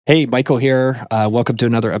Hey, Michael here. Welcome to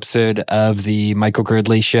another episode of the Michael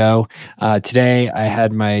Gridley Show. Today, I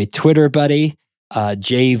had my Twitter buddy,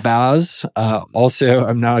 Jay Vaz. Also,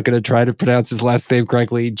 I'm not going to try to pronounce his last name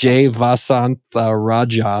correctly, Jay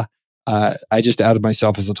Vasantha. I just outed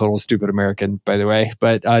myself as a total stupid American, by the way.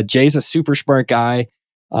 But Jay's a super smart guy,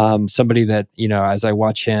 somebody that, as I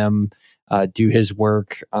watch him do his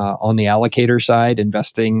work on the allocator side,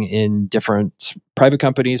 investing in different private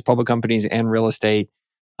companies, public companies, and real estate,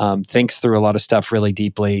 thinks through a lot of stuff really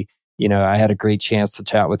deeply. I had a great chance to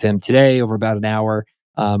chat with him today over about an hour.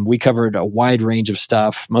 We covered a wide range of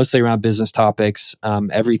stuff, mostly around business topics,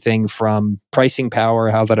 everything from pricing power,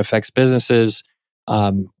 how that affects businesses,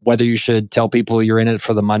 whether you should tell people you're in it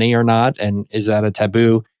for the money or not, and is that a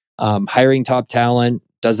taboo? Hiring top talent,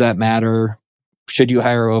 does that matter? Should you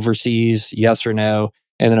hire overseas? Yes or no?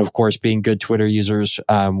 And then, of course, being good Twitter users,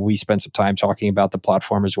 we spent some time talking about the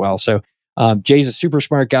platform as well. So Jay's a super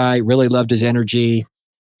smart guy, really loved his energy,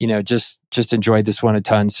 just enjoyed this one a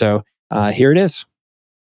ton. So here it is.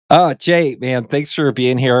 Jay, man, thanks for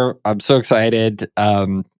being here. I'm so excited.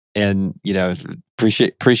 And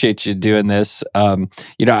appreciate you doing this.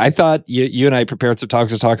 I thought you and I prepared some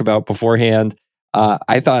topics to talk about beforehand.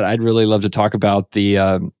 I thought I'd really love to talk about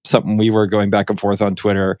the something we were going back and forth on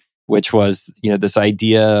Twitter, which was this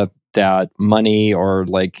idea that money or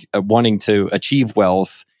wanting to achieve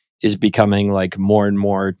wealth is becoming more and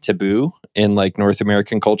more taboo in North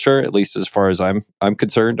American culture, at least as far as I'm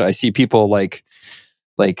concerned. I see people like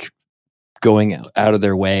going out of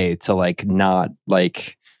their way to not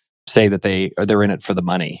say that they're in it for the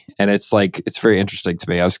money, and it's very interesting to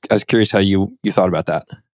me. I was curious how you thought about that.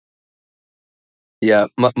 Yeah,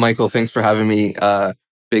 Michael, thanks for having me.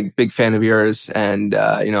 Big fan of yours, and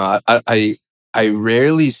I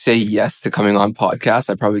rarely say yes to coming on podcasts.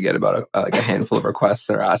 I probably get about a handful of requests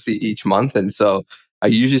that are asked each month, and so I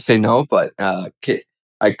usually say no. But I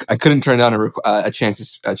couldn't turn down a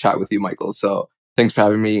chance to chat with you, Michael. So thanks for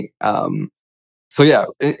having me. So yeah,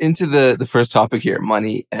 into the first topic here,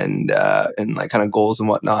 money and kind of goals and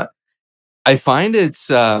whatnot. I find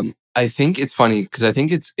I think it's funny because I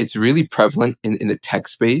think it's really prevalent in the tech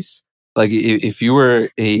space. Like if you were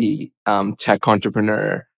a tech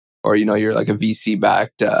entrepreneur, or you're like a VC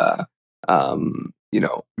backed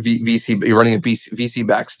VC, you're running a VC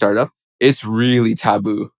backed startup, it's really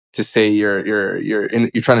taboo to say you're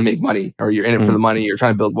trying to make money, or you're in it for the money, you're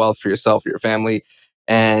trying to build wealth for yourself or your family.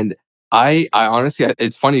 And I honestly,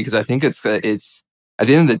 it's funny because I think it's at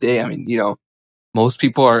the end of the day, I mean, most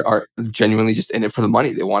people are genuinely just in it for the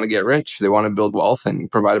money. They want to get rich. They want to build wealth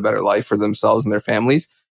and provide a better life for themselves and their families.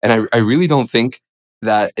 And I really don't think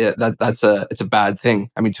that it's a bad thing.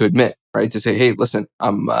 I mean, to admit, right? To say, hey, listen,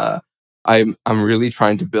 I'm really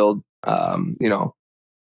trying to build,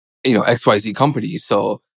 XYZ company.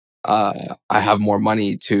 So, I have more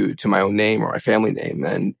money to my own name or my family name.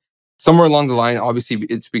 And somewhere along the line, obviously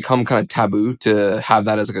it's become kind of taboo to have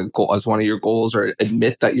that as a goal, as one of your goals, or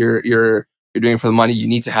admit that you're doing it for the money. You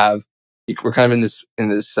need to have, we're kind of in this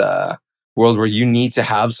world where you need to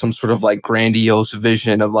have some sort of grandiose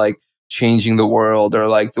vision of changing the world, or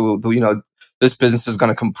this business is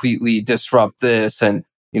going to completely disrupt this. And,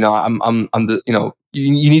 I'm the,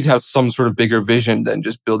 you need to have some sort of bigger vision than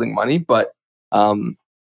just building money. But,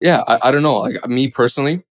 yeah, I don't know. Me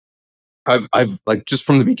personally, I've just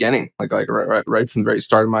from the beginning, right from the very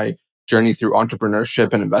start of my journey through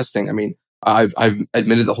entrepreneurship and investing. I mean, I've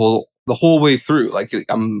admitted the whole way through,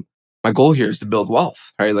 my goal here is to build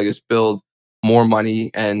wealth, right? It's build more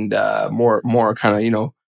money and more kind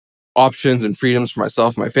of options and freedoms for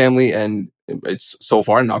myself, my family, and it's so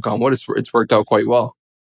far, knock on wood, it's worked out quite well.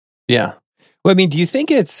 Yeah. Well, I mean, do you think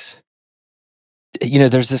it's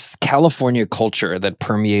there's this California culture that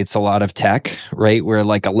permeates a lot of tech, right? Where a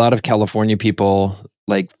lot of California people,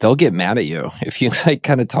 they'll get mad at you if you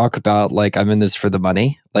kind of talk about I'm in this for the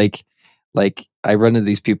money. I run into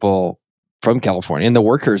these people from California, and the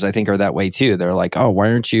workers I think are that way too. They're like, oh, why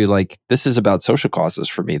aren't you this is about social causes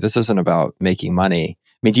for me. This isn't about making money.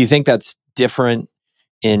 I mean, do you think that's different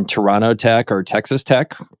in Toronto tech or Texas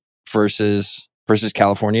tech versus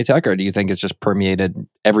California tech, or do you think it's just permeated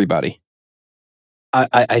everybody?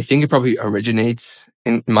 I think it probably originates,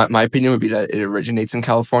 in my opinion would be that it originates in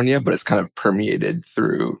California, but it's kind of permeated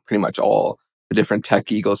through pretty much all the different tech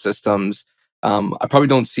ecosystems. I probably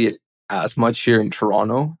don't see it as much here in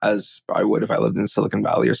Toronto as I would if I lived in Silicon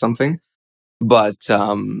Valley or something. But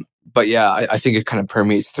yeah, I think it kind of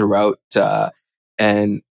permeates throughout.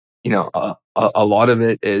 And, a lot of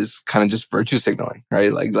it is kind of just virtue signaling,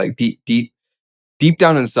 right? Deep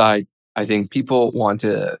down inside, I think people want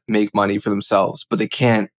to make money for themselves, but they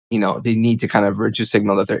can't they need to kind of virtue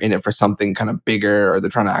signal that they're in it for something kind of bigger, or they're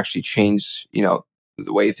trying to actually change,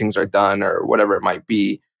 the way things are done or whatever it might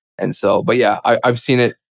be. And so, but yeah, I've seen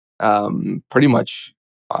it pretty much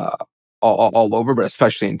all over, but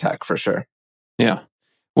especially in tech for sure. Yeah.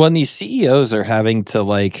 Well, and these CEOs are having to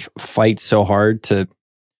like fight so hard to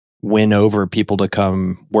win over people to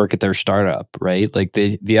come work at their startup, right? Like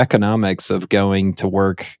the economics of going to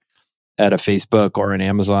work at a Facebook or an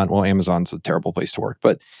Amazon. Well, Amazon's a terrible place to work,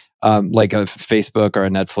 but like a Facebook or a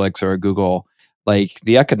Netflix or a Google, like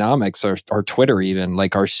the economics or Twitter even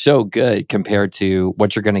like are so good compared to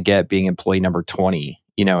what you're going to get being employee number 20,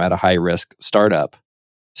 at a high risk startup.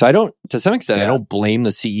 So to some extent, I don't blame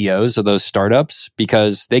the CEOs of those startups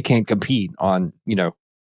because they can't compete on,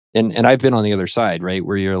 and I've been on the other side, right?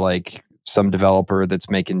 Where you're like some developer that's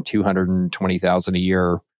making $220,000 a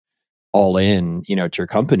year all in, to your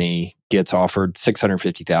company gets offered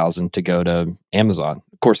 $650,000 to go to Amazon.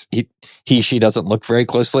 Of course, she doesn't look very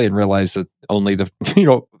closely and realize that only the,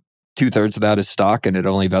 2/3 of that is stock and it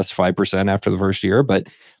only vests 5% after the first year. But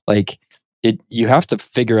like you have to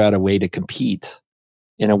figure out a way to compete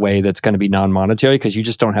in a way that's going to be non-monetary because you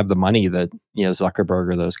just don't have the money that,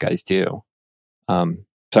 Zuckerberg or those guys do. So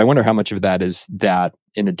I wonder how much of that is that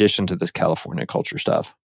in addition to this California culture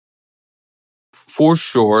stuff. For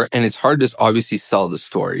sure. And it's hard to obviously sell the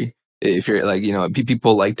story. If you're like,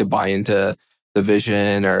 people like to buy into the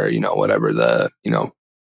vision or, whatever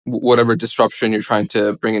whatever disruption you're trying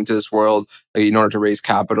to bring into this world, like, in order to raise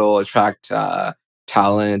capital, attract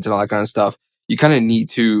talent and all that kind of stuff. You kind of need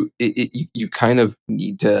to, you kind of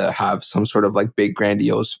need to have some sort of like big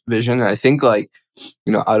grandiose vision. And I think like,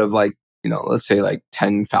 out of like, let's say like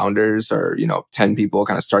 10 founders or, 10 people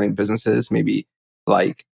kind of starting businesses, maybe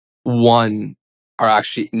like one are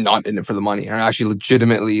actually not in it for the money, are actually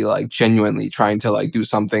legitimately, like genuinely trying to like do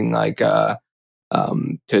something like, to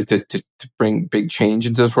bring big change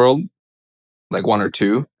into this world, like one or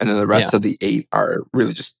two. And then the rest of the 8 are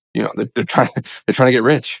really just, they're trying to get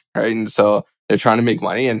rich. Right. And so they're trying to make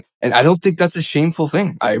money. And I don't think that's a shameful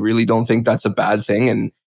thing. I really don't think that's a bad thing.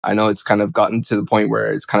 And I know it's kind of gotten to the point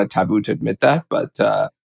where it's kind of taboo to admit that, but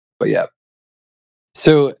yeah.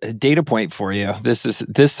 So a data point for you.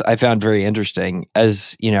 This I found very interesting.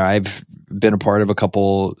 As I've been a part of a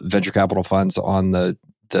couple venture capital funds on the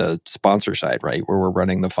sponsor side, right, where we're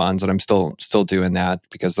running the funds, and I'm still doing that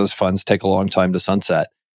because those funds take a long time to sunset.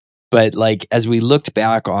 But like as we looked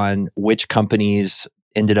back on which companies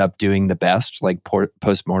ended up doing the best, like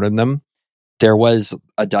post-mortem them, there was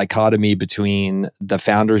a dichotomy between the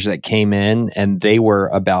founders that came in and they were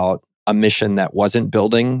about a mission that wasn't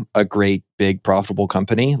building a great, big, profitable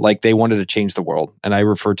company. Like they wanted to change the world. And I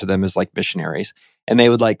refer to them as like missionaries. And they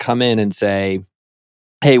would like come in and say,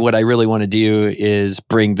 hey, what I really want to do is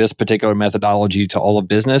bring this particular methodology to all of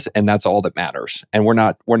business. And that's all that matters. And we're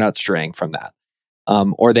not straying from that.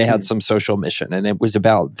 Or they had some social mission, and it was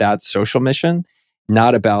about that social mission,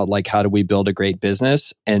 not about like, how do we build a great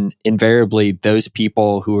business? And invariably, those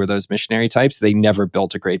people who are those missionary types, they never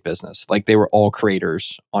built a great business. Like they were all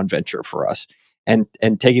creators on venture for us. And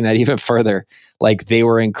taking that even further, like they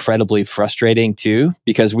were incredibly frustrating too,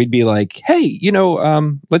 because we'd be like, hey,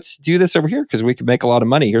 let's do this over here because we can make a lot of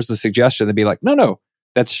money. Here's the suggestion. They'd be like, no,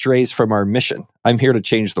 that strays from our mission. I'm here to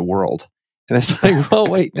change the world. And it's like, well,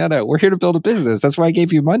 wait, no, we're here to build a business. That's why I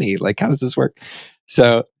gave you money. Like, how does this work?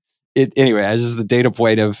 So anyway, as just the data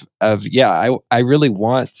point of I really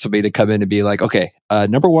want somebody to come in and be like, okay,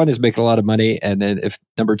 number 1 is making a lot of money. And then if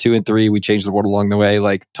number 2 and 3, we change the world along the way,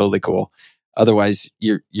 like totally cool. Otherwise,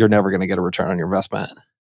 you're never going to get a return on your investment.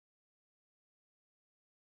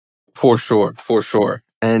 For sure.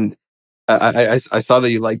 And I saw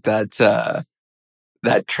that you liked that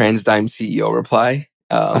TransDigm CEO reply.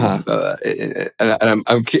 And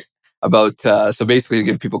I'm about so basically to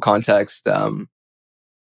give people context,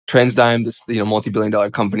 TransDigm, this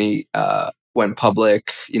multi-billion-dollar company, went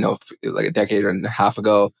public, like a decade and a half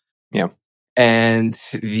ago. Yeah. And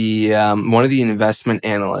the one of the investment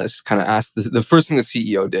analysts kind of asked the first thing the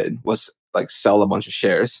CEO did was like sell a bunch of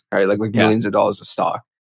shares, right? Like millions of dollars of stock.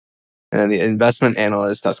 And then the investment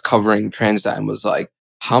analyst that's covering TransDigm was like,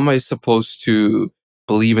 how am I supposed to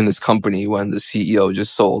believe in this company when the CEO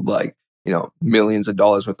just sold like, millions of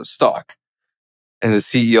dollars worth of stock? And the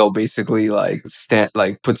CEO basically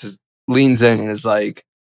leans in and is like,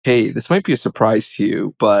 hey, this might be a surprise to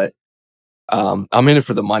you, but I'm in it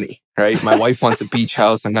for the money, right? My wife wants a beach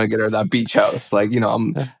house. I'm going to get her that beach house. Like, I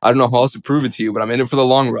don't know how else to prove it to you, but I'm in it for the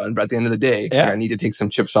long run. But at the end of the day, I need to take some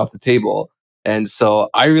chips off the table. And so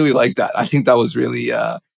I really like that. I think that was really,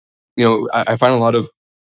 I find a lot of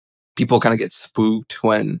people kind of get spooked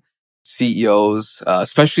when CEOs,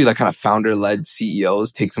 especially like kind of founder-led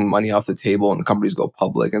CEOs, take some money off the table and the companies go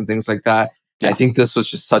public and things like that. Yeah. I think this was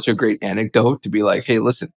just such a great anecdote to be like, hey,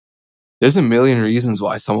 listen, there's a million reasons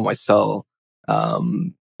why someone might sell,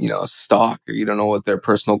 stock, or you don't know what their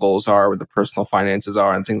personal goals are, what the personal finances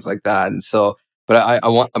are, and things like that. And so, but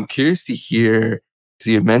I'm curious to hear,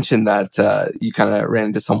 because you mentioned that you kind of ran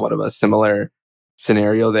into somewhat of a similar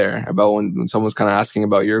scenario there about when someone's kind of asking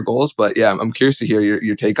about your goals. But yeah, I'm curious to hear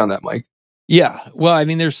your take on that, Mike. Yeah. Well, I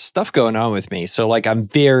mean, there's stuff going on with me. So like I'm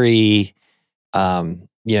very,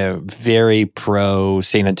 very pro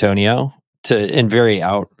San Antonio and very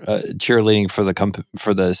out cheerleading for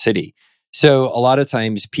for the city. So a lot of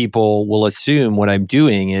times people will assume what I'm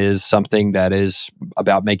doing is something that is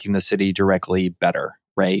about making the city directly better,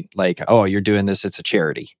 right? Like, oh, you're doing this, it's a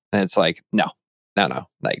charity. And it's like, no.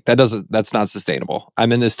 Like that's not sustainable.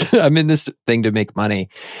 I'm in this thing to make money.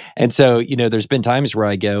 And so, there's been times where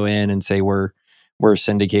I go in and say we're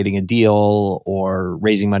syndicating a deal or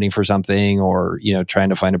raising money for something, or trying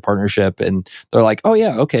to find a partnership, and they're like, oh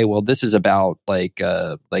yeah, okay, well this is about like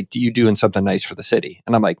you doing something nice for the city.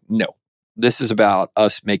 And I'm like, no, this is about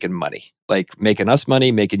us making money, like making us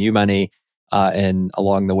money, making you money, and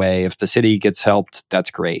along the way, if the city gets helped,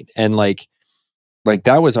 that's great. And like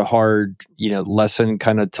that was a hard, lesson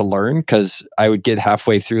kind of to learn, because I would get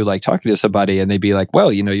halfway through like talking to somebody and they'd be like,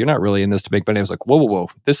 well, you're not really in this to make money. I was like, whoa.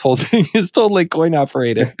 This whole thing is totally coin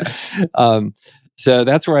operated. So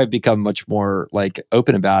that's where I've become much more like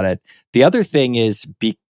open about it. The other thing is,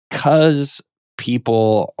 because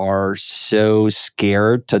people are so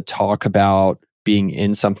scared to talk about being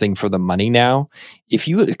in something for the money now, if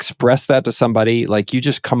you express that to somebody, like you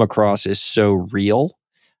just come across as so real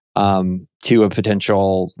to a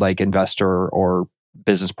potential like investor or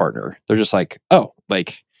business partner. They're just like, oh,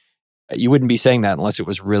 like you wouldn't be saying that unless it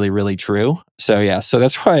was really, really true. So yeah, so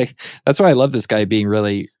that's why I love this guy being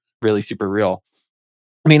really, really super real.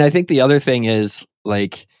 I mean, I think the other thing is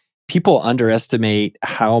like people underestimate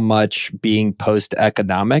how much being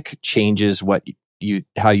post-economic changes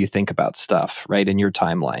how you think about stuff, right, in your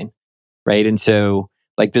timeline, right? And so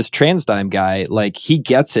like this TransDigm guy, like he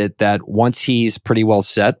gets it that once he's pretty well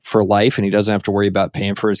set for life and he doesn't have to worry about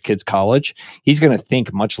paying for his kids' college, he's going to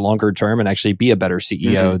think much longer term and actually be a better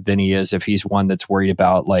CEO than he is if he's one that's worried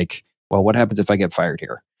about like, well, what happens if I get fired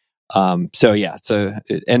here? And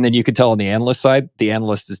then you could tell on the analyst side, the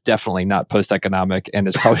analyst is definitely not post-economic and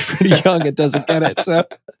is probably pretty young and doesn't get it. So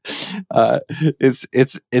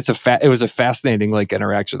it was a fascinating like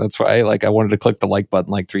interaction. That's why I wanted to click the like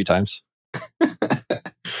button like 3 times.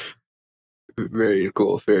 Very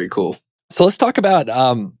cool. Very cool. So let's talk about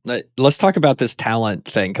this talent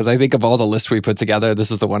thing, because I think of all the lists we put together, this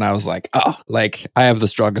is the one I was like, oh, like I have the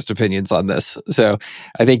strongest opinions on this. So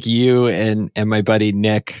I think you and my buddy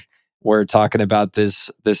Nick were talking about this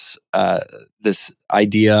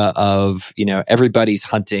idea of everybody's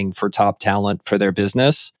hunting for top talent for their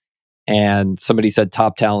business, and somebody said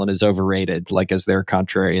top talent is overrated, like as their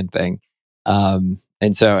contrarian thing.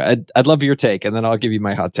 And so I'd love your take, and then I'll give you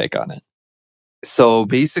my hot take on it. So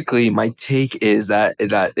basically, my take is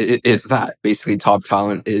that basically top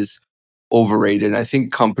talent is overrated. And I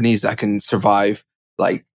think companies that can survive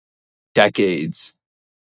like decades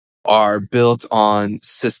are built on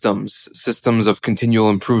systems of continual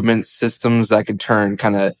improvement, systems that could turn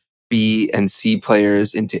kind of B and C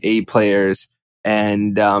players into A players.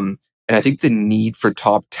 And I think the need for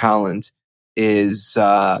top talent is,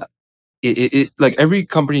 like every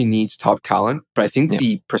company needs top talent, but I think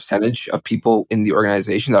the percentage of people in the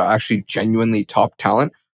organization that are actually genuinely top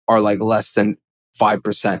talent are like less than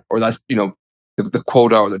 5%, or that's, the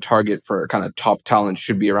quota or the target for kind of top talent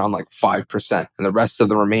should be around like 5%. And the rest of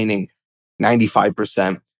the remaining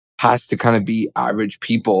 95% has to kind of be average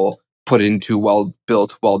people put into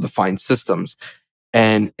well-built, well-defined systems.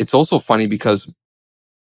 And it's also funny because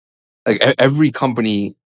like every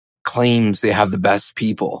company claims they have the best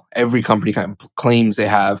people. Every company kind of claims they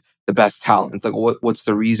have the best talent. It's like, what's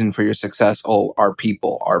the reason for your success? Oh, our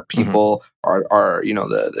people are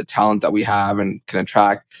the talent that we have and can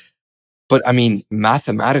attract. But I mean,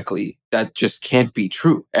 mathematically, that just can't be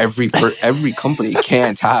true. Every company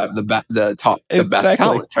can't have the best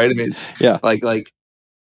talent, right? I mean, it's like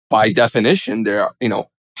by definition, there are,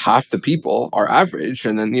 half the people are average,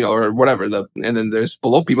 and then, or whatever, and then there's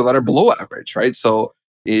below people that are below average, right? So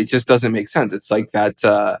it just doesn't make sense. It's like that,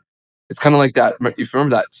 it's kind of like that. If you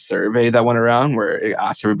remember that survey that went around where it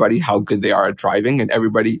asked everybody how good they are at driving, and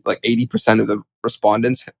everybody, like 80% of the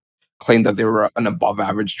respondents claimed that they were an above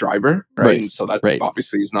average driver, right? And so that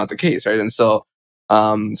obviously is not the case, right? And so,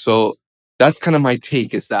 so that's kind of my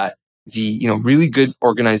take, is that the really good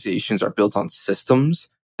organizations are built on systems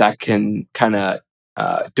that can kind of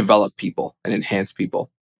develop people and enhance people.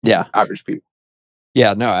 Yeah. Average people.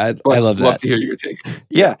 Yeah, no, I love that. Love to hear your take.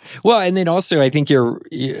 Yeah. Well, and then also I think you're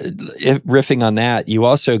riffing on that. You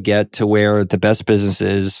also get to where the best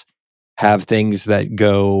businesses have things that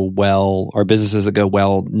go well, or businesses that go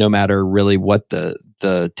well no matter really what the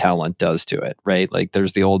talent does to it, right? Like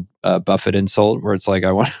there's the old Buffett insult where it's like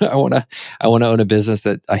I want to own a business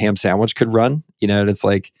that a ham sandwich could run, and it's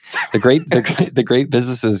like the great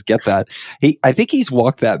businesses get that. I think he's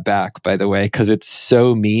walked that back, by the way, because it's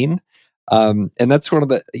so mean. And that's one of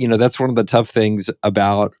the tough things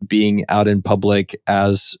about being out in public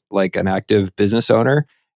as like an active business owner.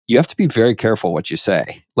 You have to be very careful what you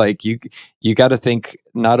say. Like you got to think,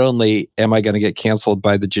 not only am I going to get canceled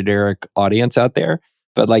by the generic audience out there,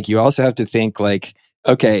 but like you also have to think like,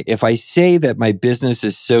 okay, if I say that my business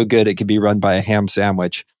is so good it could be run by a ham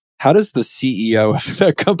sandwich, how does the CEO of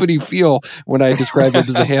that company feel when I describe it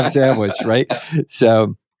as a ham sandwich, right?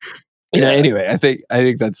 So anyway, I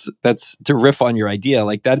think that's to riff on your idea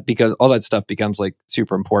like that, because all that stuff becomes like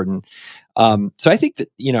super important. So I think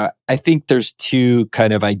that, I think there's two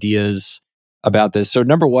kind of ideas about this. So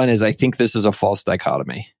number one is I think this is a false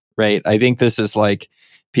dichotomy, right? I think this is like,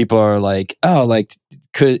 people are like, oh, like,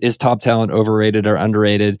 is top talent overrated or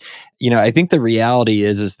underrated? I think the reality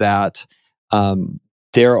is that,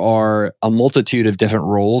 there are a multitude of different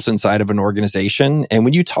roles inside of an organization. And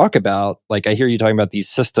when you talk about, like, I hear you talking about these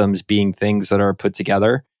systems being things that are put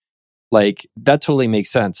together, like that totally makes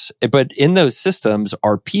sense. But in those systems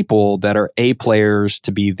are people that are A players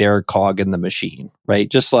to be their cog in the machine,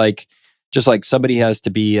 right? Just like somebody has to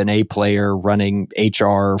be an A player running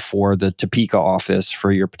HR for the Topeka office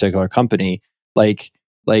for your particular company. Like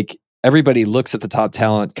everybody looks at the top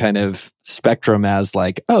talent kind of spectrum as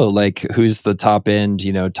like, oh, like who's the top end,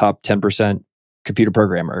 top 10% computer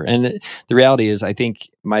programmer. And the reality is, I think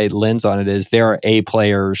my lens on it is there are A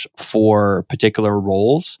players for particular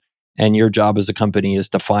roles. And your job as a company is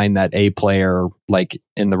to find that A player like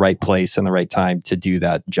in the right place and the right time to do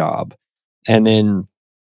that job. And then,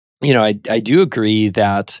 I do agree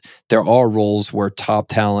that there are roles where top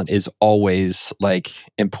talent is always like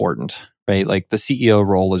important, right? Like the CEO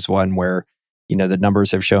role is one where, the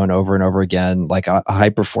numbers have shown over and over again, like a high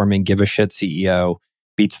performing, give a shit CEO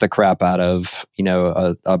beats the crap out of,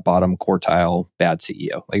 a bottom quartile bad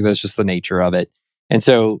CEO. Like that's just the nature of it. And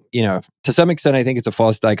so, to some extent, I think it's a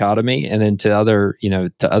false dichotomy. And then to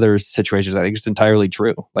other situations, I think it's entirely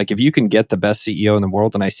true. Like if you can get the best CEO in the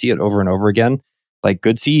world, and I see it over and over again, like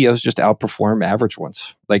good CEOs just outperform average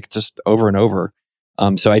ones, like just over and over.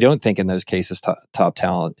 So I don't think in those cases top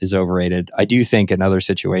talent is overrated. I do think in other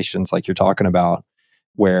situations, like you're talking about,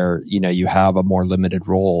 where you have a more limited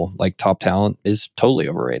role, like top talent is totally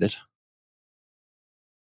overrated.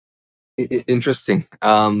 Interesting.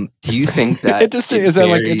 Do you think that interesting? Is that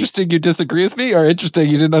like interesting you disagree with me, or interesting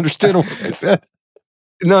you didn't understand what I said?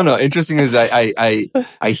 No. Interesting is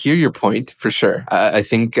I hear your point for sure. I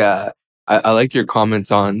think I liked your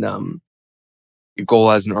comments on your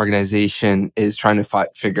goal as an organization is trying to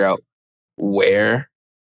figure out where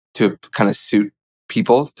to kind of suit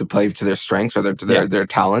people to play to their strengths or their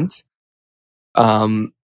talent.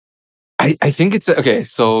 I think it's okay.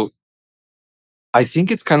 So I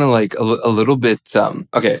think it's kind of like a little bit.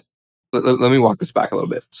 Okay, let me walk this back a little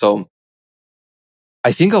bit. So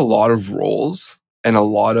I think a lot of roles and a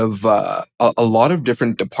lot of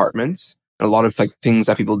different departments, and a lot of like things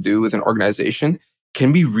that people do with an organization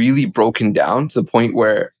can be really broken down to the point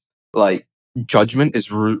where like judgment is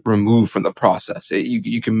removed from the process.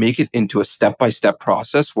 You can make it into a step-by-step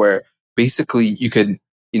process where basically you could,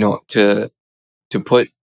 to put,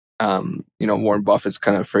 Warren Buffett's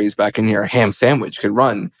kind of phrase back in here, a ham sandwich could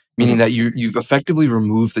run, meaning that you've effectively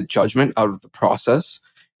removed the judgment out of the process,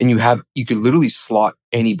 and you could literally slot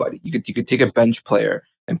anybody. You could take a bench player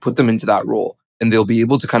and put them into that role, and they'll be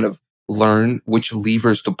able to kind of learn which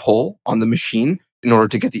levers to pull on the machine in order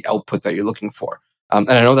to get the output that you're looking for. And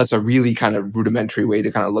I know that's a really kind of rudimentary way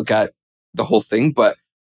to kind of look at the whole thing, but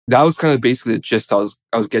that was kind of basically the gist I was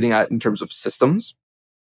getting at in terms of systems.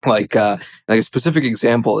 Like a specific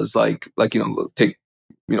example is like take,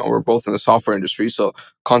 we're both in the software industry, so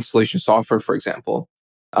Constellation Software, for example,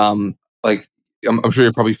 like I'm sure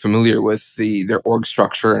you're probably familiar with their org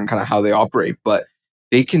structure and kind of how they operate, but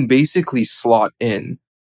they can basically slot in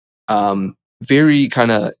very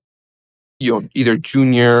kind of either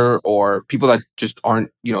junior or people that just aren't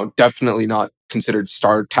definitely not considered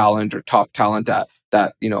star talent or top talent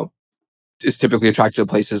that is typically attracted to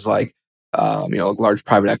places like large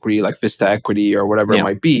private equity like Vista Equity or whatever it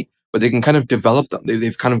might be, but they can kind of develop them.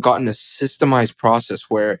 They've kind of gotten a systemized process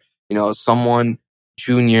where, someone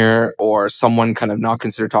junior or someone kind of not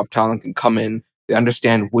considered top talent can come in. They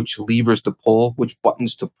understand which levers to pull, which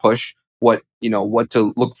buttons to push, what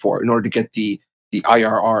to look for in order to get the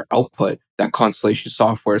IRR output that Constellation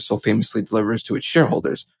Software so famously delivers to its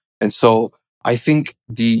shareholders. And so I think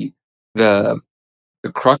the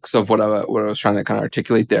crux of what I was trying to kind of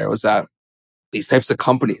articulate there was that these types of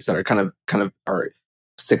companies that are kind of are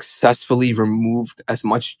successfully removed as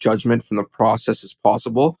much judgment from the process as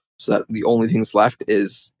possible, so that the only things left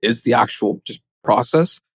is the actual just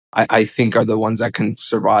process. I think are the ones that can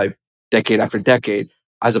survive decade after decade,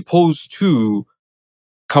 as opposed to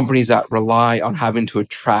companies that rely on having to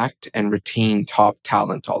attract and retain top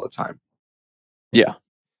talent all the time. Yeah.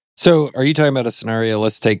 So are you talking about a scenario?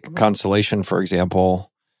 Let's take Constellation, for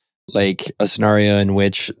example, like a scenario in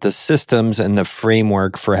which the systems and the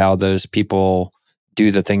framework for how those people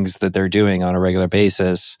do the things that they're doing on a regular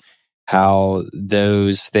basis, how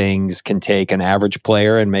those things can take an average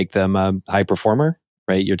player and make them a high performer,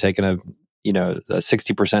 right? You're taking a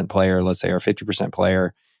 60% player, let's say, or 50%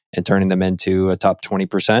 player, and turning them into a top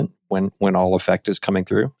 20% when all effect is coming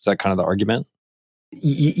through. Is that kind of the argument?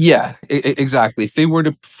 Yeah, exactly. If they were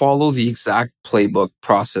to follow the exact playbook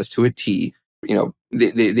process to a T,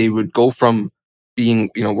 they would go from being,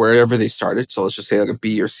 wherever they started. So let's just say like a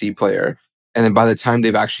B or C player. And then by the time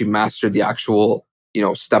they've actually mastered the actual,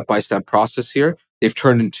 step-by-step process here, they've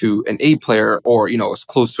turned into an A player or, as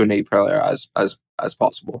close to an A player as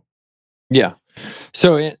possible. Yeah.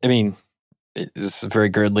 So, this is very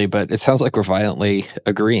girdly, but it sounds like we're violently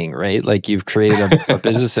agreeing, right? Like you've created a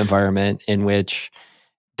business environment in which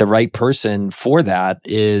the right person for that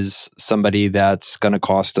is somebody that's going to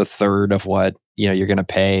cost a third of what you're going to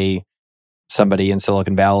pay somebody in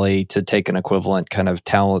Silicon Valley to take an equivalent kind of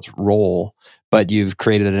talent role. But you've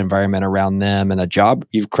created an environment around them and a job.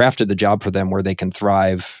 You've crafted the job for them where they can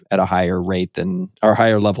thrive at a higher rate or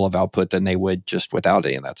higher level of output than they would just without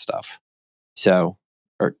any of that stuff. So,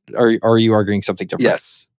 are you arguing something different?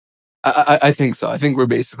 Yes, I think so. I think we're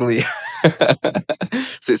basically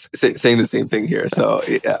saying the same thing here. So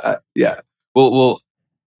yeah, we'll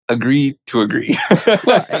agree to agree.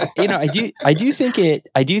 Well, I do think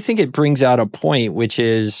it brings out a point, which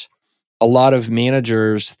is a lot of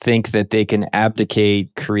managers think that they can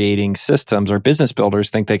abdicate creating systems, or business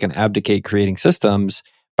builders think they can abdicate creating systems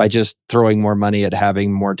by just throwing more money at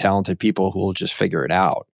having more talented people who will just figure it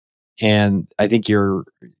out. And I think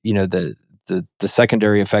the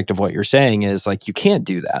secondary effect of what you're saying is like you can't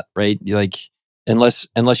do that, right? Like unless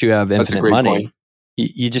you have infinite money,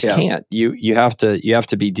 you just can't. You have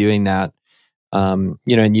to be doing that. And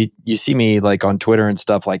you see me like on Twitter and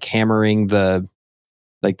stuff, like hammering the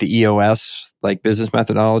EOS like business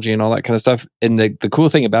methodology and all that kind of stuff. And the cool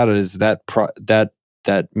thing about it is that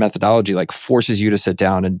that methodology like forces you to sit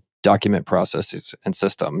down and document processes and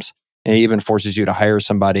systems. And it even forces you to hire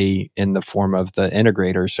somebody in the form of the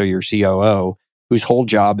integrator, so your COO, whose whole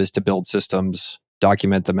job is to build systems,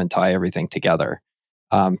 document them, and tie everything together.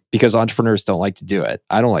 Because entrepreneurs don't like to do it.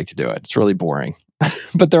 I don't like to do it. It's really boring.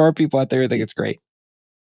 But there are people out there who think it's great.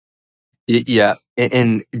 Yeah,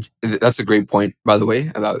 and that's a great point, by the way,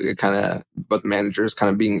 about the managers kind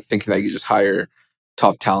of thinking that you just hire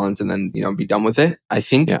top talent and then be done with it. I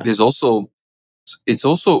think there's also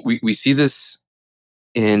we see this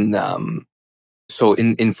in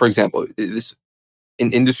for example, this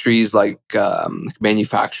in industries like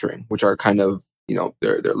manufacturing, which are kind of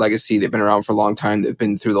their legacy. They've been around for a long time. They've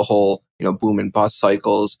been through the whole boom and bust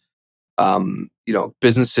cycles.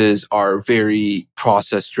 Businesses are very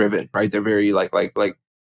process driven, right? They're very like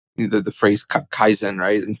the phrase Kaizen,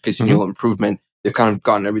 right? And continual improvement. They've kind of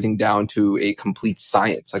gotten everything down to a complete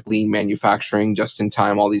science, like lean manufacturing, just in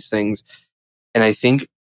time, all these things. And I think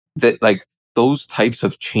that like those types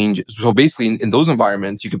of changes. So basically in those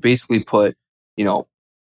environments, you could basically put,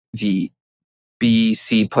 the B,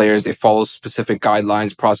 C players, they follow specific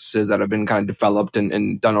guidelines, processes that have been kind of developed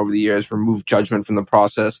and done over the years, remove judgment from the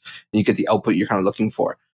process, and you get the output you're kind of looking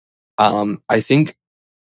for. I think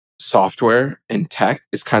software and tech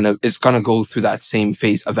is going to go through that same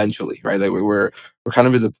phase eventually, right? Like we're kind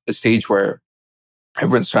of at the stage where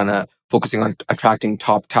everyone's focusing on attracting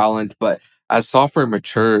top talent. But as software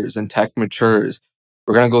matures and tech matures,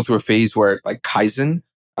 we're going to go through a phase where like Kaizen,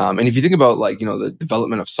 and if you think about like, the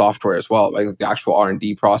development of software as well, like the actual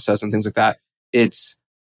R&D process and things like that, it's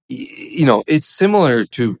similar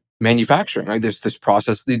to manufacturing, right? There's this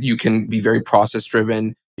process that you can be very process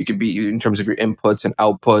driven. You could be in terms of your inputs and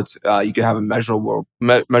outputs. You could have a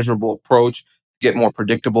measurable approach, get more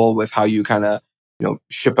predictable with how you kind of,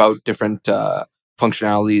 ship out different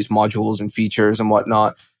functionalities, modules, and features and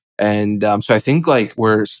whatnot. And so I think like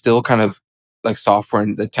we're still kind of like software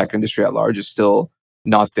and the tech industry at large is still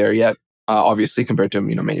not there yet, obviously compared to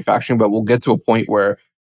manufacturing. But we'll get to a point where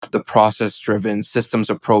the process-driven systems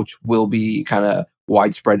approach will be kind of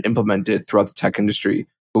widespread implemented throughout the tech industry.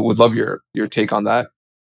 But would love your take on that.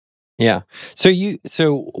 Yeah.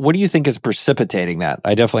 So what do you think is precipitating that?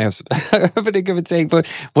 I definitely have a good take, but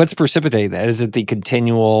what's precipitating that? Is it the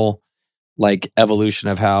continual like evolution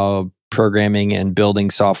of how programming and building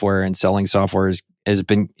software and selling software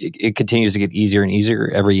it continues to get easier and easier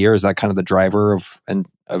every year? Is that kind of the driver of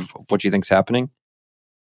what you think's happening?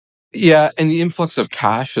 Yeah, and the influx of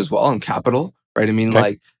cash as well and capital, right? I mean,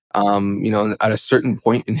 Okay. at a certain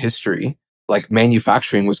point in history, like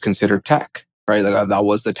manufacturing was considered tech, right? Like that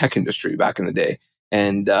was the tech industry back in the day.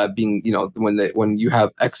 And when you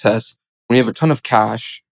have excess, when you have a ton of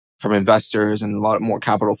cash from investors and a lot more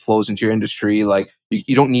capital flows into your industry, like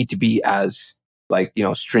you don't need to be as like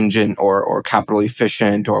stringent or capital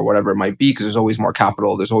efficient or whatever it might be, because there's always more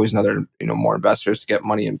capital, there's always another more investors to get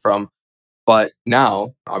money in from. But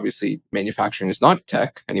now, obviously, manufacturing is not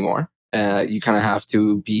tech anymore. You kind of have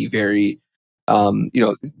to be very,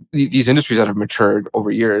 these industries that have matured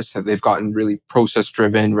over years, they've gotten really process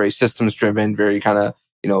driven, very systems driven, very kind of,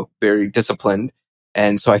 very disciplined.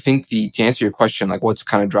 And so I think to answer your question, like what's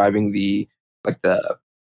kind of driving like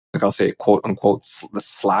I'll say quote unquote the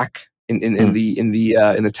slack in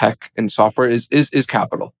the tech and software is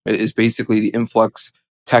capital. It is basically the influx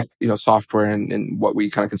tech, software and what we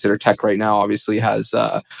kind of consider tech right now obviously has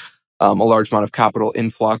a large amount of capital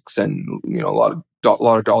influx and a lot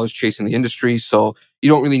of dollars chasing the industry. So you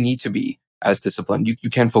don't really need to be as disciplined. You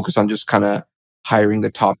can focus on just kind of hiring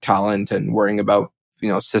the top talent and worrying about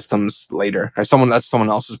systems later. Or that's someone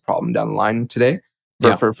else's problem down the line today.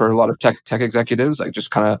 For a lot of tech executives, like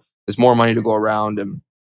just kind of there's more money to go around, and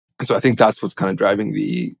so I think that's what's kind of driving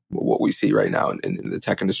what we see right now in the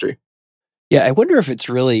tech industry. Yeah, I wonder if it's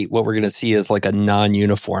really what we're going to see is like a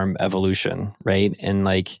non-uniform evolution, right? And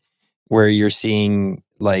like where you're seeing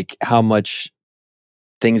like how much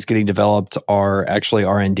things getting developed are actually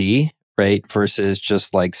R&D, right? Versus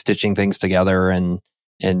just like stitching things together and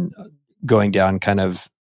going down kind of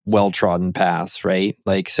well-trodden paths, right?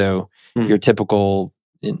 Like so your typical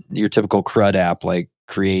CRUD app, like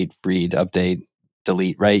create, read, update,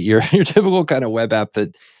 delete, right? Your typical kind of web app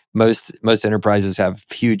that most enterprises have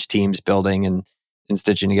huge teams building and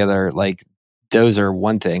stitching together. Like those are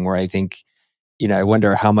one thing where I think, I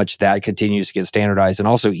wonder how much that continues to get standardized and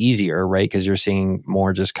also easier, right? Because you're seeing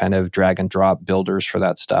more just kind of drag and drop builders for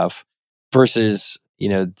that stuff versus,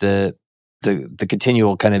 the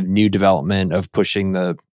continual kind of new development of pushing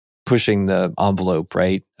the envelope,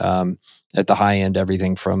 right? At the high end,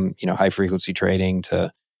 everything from, high frequency trading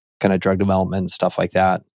to kind of drug development and stuff like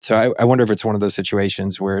that. So I wonder if it's one of those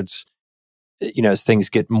situations where it's, as things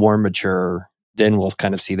get more mature, then we'll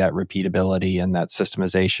kind of see that repeatability and that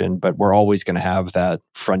systemization. But we're always going to have that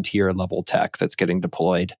frontier level tech that's getting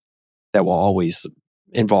deployed that will always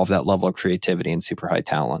involve that level of creativity and super high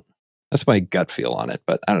talent. That's my gut feel on it.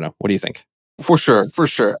 But I don't know. What do you think? For sure.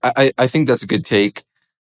 I think that's a good take.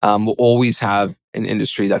 We'll always have an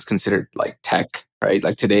industry that's considered like tech, right?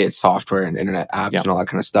 Like today it's software and internet apps and all that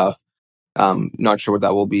kind of stuff. Not sure what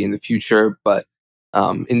that will be in the future, but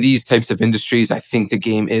in these types of industries, I think the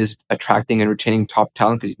game is attracting and retaining top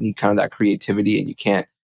talent because you need kind of that creativity, and you can't,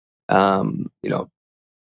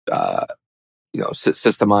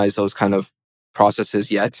 systemize those kind of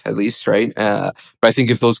processes yet, at least, right? But I think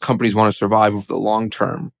if those companies want to survive over the long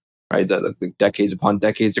term, right, the decades upon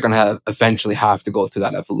decades, they're going to eventually have to go through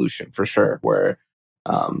that evolution for sure, where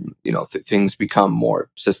things become more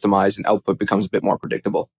systemized and output becomes a bit more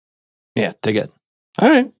predictable. Yeah, dig it. All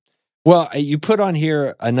right. Well, you put on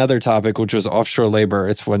here another topic, which was offshore labor.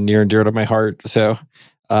 It's one near and dear to my heart. So,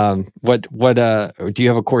 what do you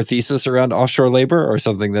have a core thesis around offshore labor, or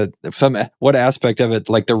something what aspect of it,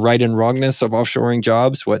 like the right and wrongness of offshoring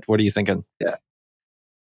jobs? What are you thinking? Yeah,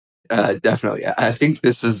 definitely. I think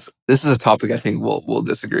this is a topic I think we'll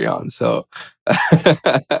disagree on. So,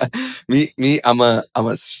 I'm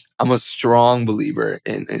a strong believer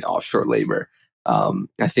in offshore labor.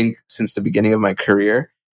 I think since the beginning of my career.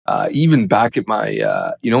 Even back at my,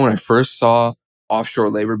 when I first saw offshore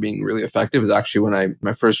labor being really effective was actually when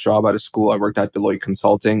my first job out of school, I worked at Deloitte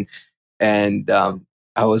Consulting, and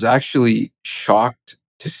I was actually shocked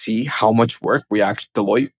to see how much work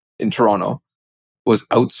Deloitte in Toronto was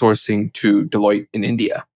outsourcing to Deloitte in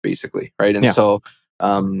India, basically, right? And so,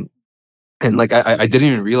 and like I didn't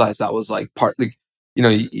even realize that was like part, like,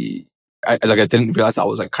 I didn't realize that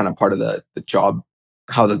was like kind of part of the job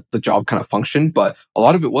how the job kind of functioned, but a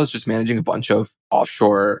lot of it was just managing a bunch of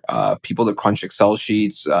offshore people to crunch Excel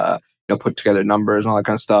sheets, put together numbers and all that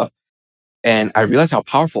kind of stuff. And I realized how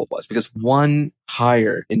powerful it was because one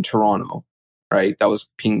hire in Toronto, right, that was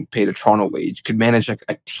being paid a Toronto wage could manage like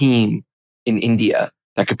a team in India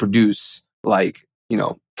that could produce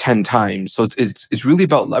 10 times. So it's really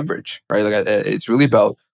about leverage, right? Like it's really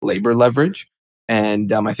about labor leverage.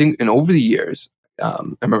 And I think, and over the years, I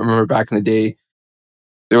remember back in the day,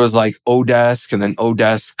 there was like Odesk, and then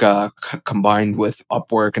Odesk combined with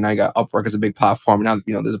Upwork, and I got Upwork as a big platform. Now,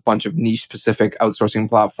 there's a bunch of niche specific outsourcing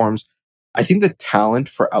platforms. I think the talent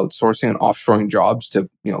for outsourcing and offshoring jobs to,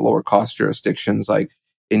 lower cost jurisdictions like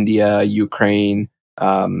India, Ukraine,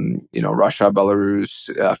 Russia,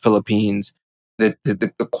 Belarus, Philippines,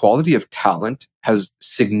 the quality of talent has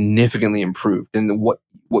significantly improved. And what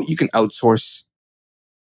you can outsource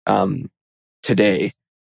today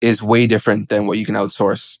is way different than what you can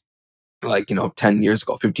outsource 10 years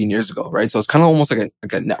ago, 15 years ago, right? So it's kind of almost like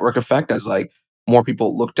a network effect as like more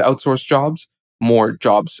people look to outsource jobs, more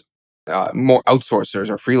outsourcers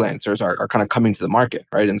or freelancers are kind of coming to the market,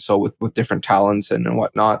 right? And so with different talents and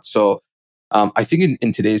whatnot. So I think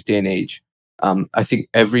in today's day and age, I think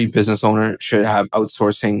every business owner should have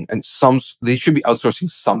outsourcing, and they should be outsourcing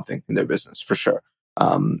something in their business for sure.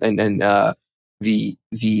 And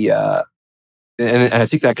I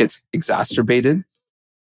think that gets exacerbated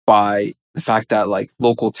by the fact that like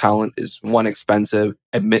local talent is one, expensive.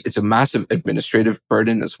 It's a massive administrative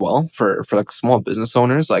burden as well for like small business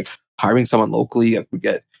owners. Like hiring someone locally, we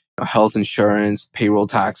get health insurance, payroll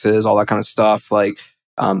taxes, all that kind of stuff. Like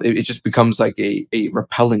it just becomes like a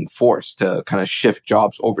repelling force to kind of shift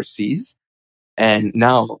jobs overseas. And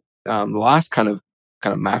now the last kind of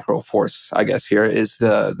macro force, I guess, here is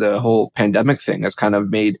the whole pandemic thing has kind of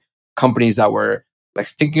made companies that were like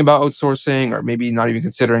thinking about outsourcing or maybe not even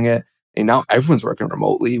considering it, and now everyone's working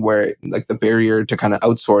remotely, where like the barrier to kind of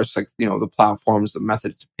outsource, like, the platforms, the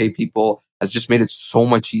method to pay people has just made it so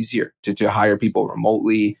much easier to hire people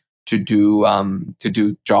remotely, to do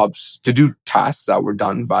jobs, to do tasks that were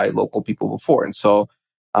done by local people before. And so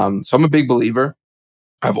I'm a big believer.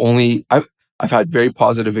 I've had very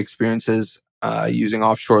positive experiences using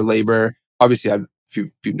offshore labor. Obviously I had a few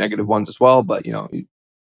negative ones as well, but you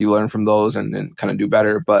learn from those and kind of do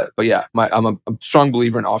better. But yeah, I'm a strong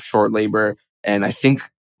believer in offshore labor. And I think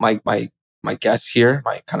my guess here,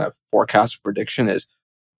 my kind of forecast or prediction is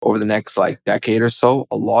over the next like decade or so,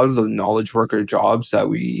 a lot of the knowledge worker jobs that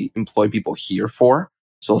we employ people here for.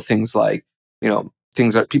 So things like,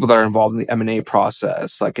 things that people that are involved in the M&A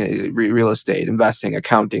process, like real estate, investing,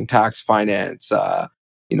 accounting, tax, finance,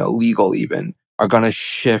 legal even, are going to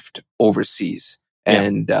shift overseas. Yeah.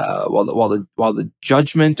 And while the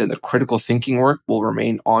judgment and the critical thinking work will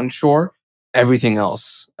remain onshore, everything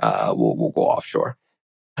else will go offshore.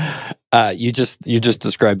 You just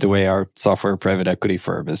described the way our software private equity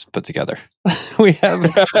firm is put together. We have,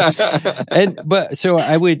 so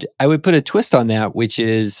I would put a twist on that, which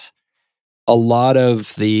is a lot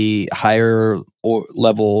of the higher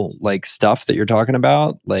level like stuff that you're talking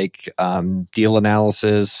about, like deal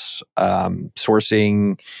analysis,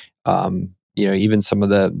 sourcing, even some of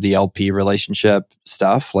the LP relationship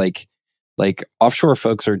stuff, like offshore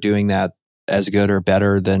folks are doing that as good or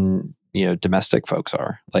better than domestic folks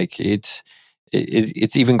are. Like it's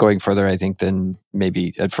even going further, I think, than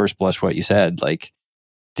maybe at first blush what you said. Like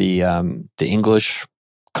the English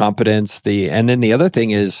competence, and then the other thing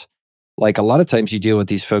is, like, a lot of times you deal with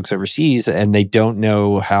these folks overseas and they don't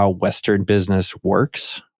know how Western business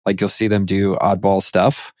works. Like you'll see them do oddball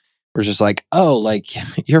stuff. We're just like, oh, like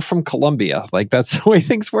you're from Colombia. Like that's the way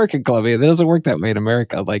things work in Colombia. It doesn't work that way in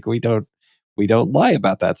America. Like we don't lie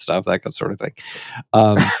about that stuff, that sort of thing.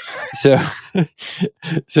 So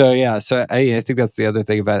yeah. So I think that's the other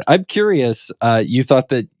thing about it. I'm curious. You thought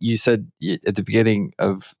that you said at the beginning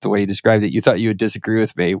of the way you described it, you thought you would disagree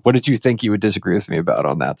with me. What did you think you would disagree with me about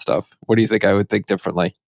on that stuff? What do you think I would think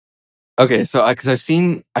differently? Okay, so because I've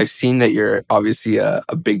seen that you're obviously a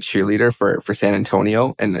big cheerleader for San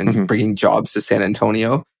Antonio and mm-hmm. bringing jobs to San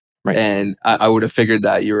Antonio, right. And I would have figured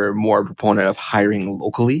that you're more a proponent of hiring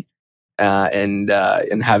locally and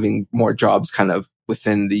having more jobs kind of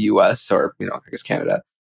within the U.S. or I guess Canada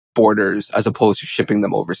borders as opposed to shipping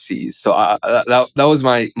them overseas. So that was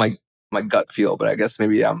my gut feel, but I guess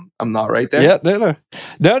maybe I'm not right there. Yeah, no.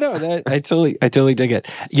 I totally dig it.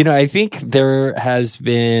 I think there has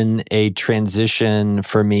been a transition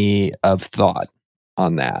for me of thought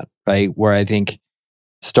on that, right? Where I think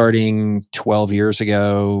starting 12 years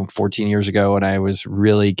ago, 14 years ago, when I was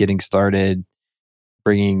really getting started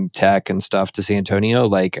bringing tech and stuff to San Antonio,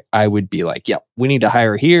 like I would be like, yeah, we need to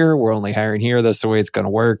hire here. We're only hiring here. That's the way it's going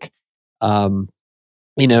to work. And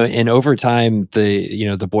over time,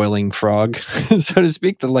 the boiling frog, so to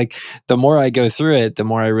speak, the more I go through it, the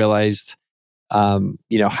more I realized,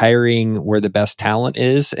 hiring where the best talent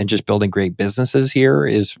is and just building great businesses here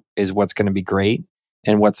is what's going to be great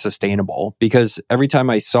and what's sustainable. Because every time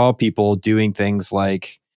I saw people doing things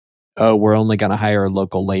like, oh, we're only going to hire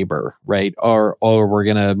local labor, right? Or we're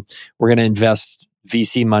going to invest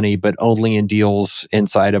VC money, but only in deals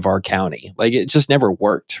inside of our county. Like it just never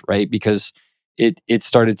worked, right? Because it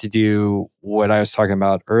started to do what I was talking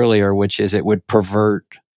about earlier, which is it would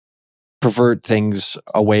pervert things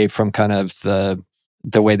away from kind of the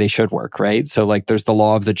way they should work, right? So like there's the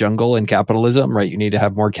law of the jungle in capitalism, right? You need to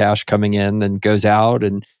have more cash coming in than goes out,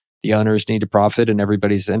 and the owners need to profit and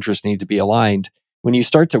everybody's interests need to be aligned. When you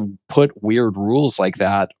start to put weird rules like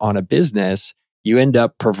that on a business, you end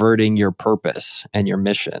up perverting your purpose and your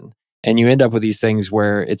mission. And you end up with these things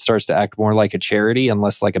where it starts to act more like a charity and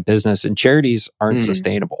less like a business. And charities aren't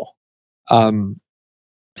sustainable.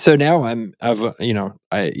 So now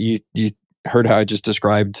you heard how I just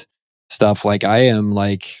described stuff. Like I am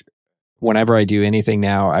like, whenever I do anything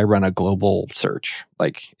now, I run a global search.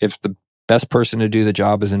 Like if the best person to do the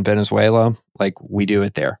job is in Venezuela, like we do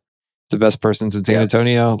it there. If the best person's in San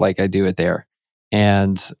Antonio, like I do it there.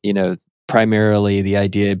 And, primarily the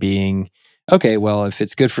idea being, okay, well, if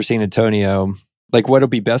it's good for San Antonio, like what'll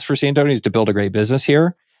be best for San Antonio is to build a great business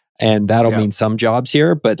here. And that'll mean some jobs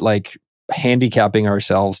here, but like handicapping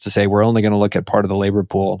ourselves to say we're only going to look at part of the labor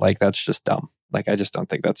pool, like that's just dumb. Like I don't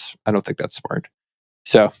think that's smart.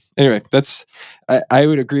 So anyway, I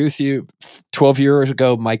would agree with you. 12 years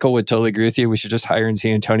ago, Michael would totally agree with you. We should just hire in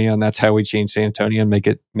San Antonio, and that's how we change San Antonio and make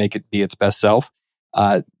it be its best self.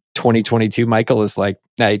 2022, Michael is like,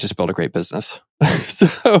 nah, you just build a great business.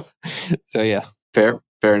 so yeah. Fair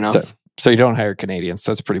enough. So you don't hire Canadians.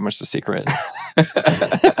 That's pretty much the secret.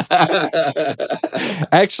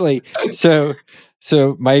 Actually,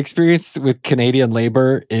 so my experience with Canadian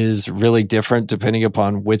labor is really different depending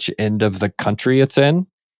upon which end of the country it's in.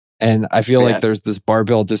 And I feel like there's this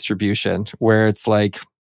barbell distribution where it's like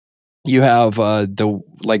you have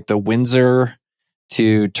the Windsor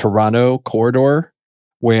to Toronto corridor,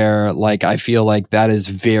 where like I feel like that is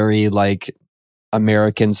very like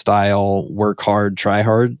American style, work hard, try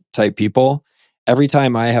hard type people. Every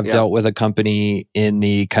time I have dealt with a company in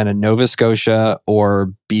the kind of Nova Scotia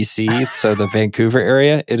or BC, so the Vancouver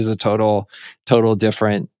area, it is a total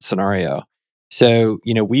different scenario. So,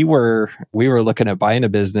 we were looking at buying a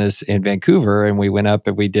business in Vancouver, and we went up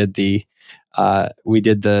and we did the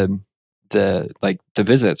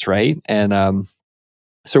visits, right? And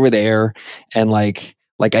so we're there, and like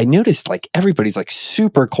I noticed like everybody's like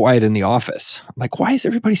super quiet in the office. I'm like, why is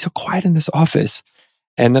everybody so quiet in this office?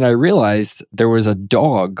 And then I realized there was a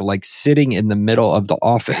dog like sitting in the middle of the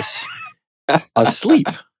office asleep.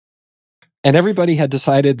 And everybody had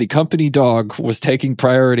decided the company dog was taking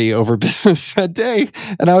priority over business that day.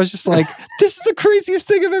 And I was just like, this is the craziest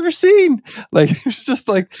thing I've ever seen. Like, it was just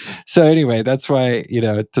like, so anyway, that's why,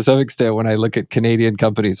 to some extent, when I look at Canadian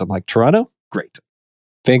companies, I'm like, Toronto, great.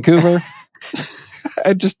 Vancouver,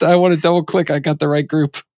 I want to double click. I got the right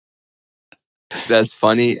group. That's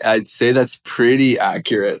funny. I'd say that's pretty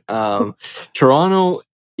accurate. Toronto,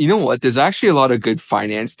 you know what? There's actually a lot of good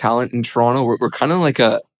finance talent in Toronto. We're kind of like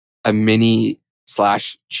a mini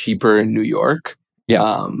 / cheaper in New York.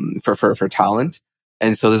 For talent.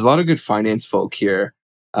 And so there's a lot of good finance folk here.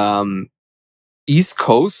 East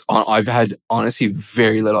Coast, I've had honestly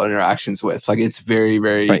very little interactions with. Like it's very,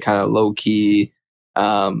 very kind of low key.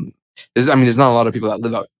 There's not a lot of people that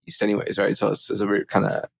live out east anyways, right? So it's a very kind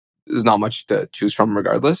of, there's not much to choose from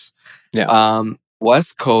regardless.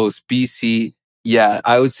 West Coast, BC,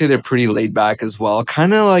 I would say they're pretty laid back as well.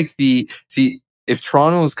 Kind of like if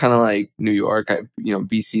Toronto is kind of like New York,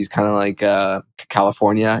 BC is kind of like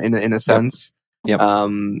California in a sense.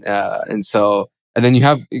 And then you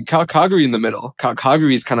have Calgary in the middle.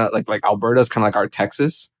 Calgary is kind of like Alberta is kind of like our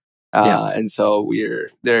Texas. And so we're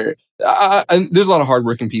there. And there's a lot of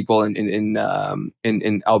hardworking people in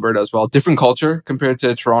Alberta as well. Different culture compared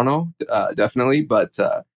to Toronto, definitely. But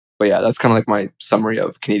yeah, that's kind of like my summary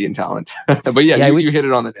of Canadian talent. But you hit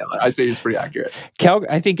it on the nail. I'd say it's pretty accurate.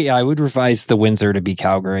 I think I would revise the Windsor to be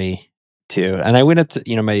Calgary too. And I went up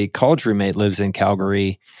to my college roommate lives in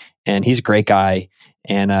Calgary, and he's a great guy,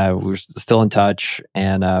 and we're still in touch.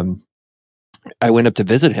 And I went up to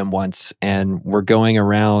visit him once, and we're going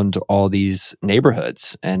around all these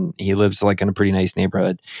neighborhoods, and he lives like in a pretty nice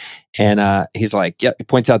neighborhood. And he's like, yeah, he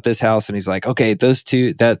points out this house, and he's like, okay, those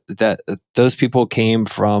those people came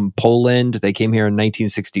from Poland. They came here in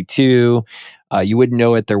 1962. You wouldn't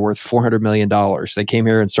know it. They're worth $400 million. They came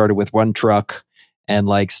here and started with one truck and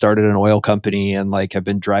like started an oil company and like have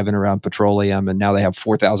been driving around petroleum, and now they have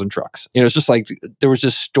 4,000 trucks. It's just like there was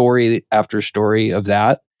just story after story of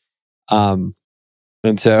that.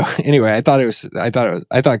 And so anyway, I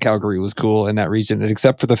thought Calgary was cool in that region, and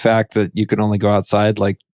except for the fact that you can only go outside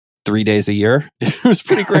like 3 days a year, it was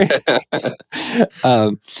pretty great.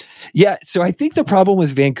 Yeah. So I think the problem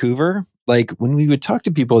was Vancouver. Like when we would talk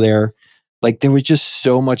to people there, like there was just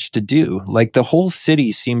so much to do. Like the whole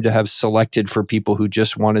city seemed to have selected for people who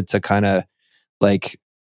just wanted to kind of like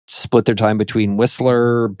split their time between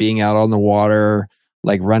Whistler, being out on the water,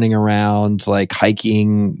 like running around, like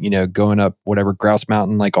hiking, going up whatever Grouse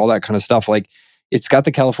Mountain, like all that kind of stuff. Like it's got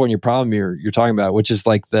the California problem you're talking about, which is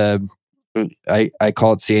like I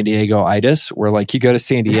call it San Diego itis, where like you go to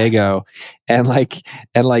San Diego and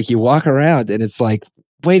you walk around and it's like,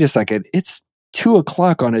 wait a second, it's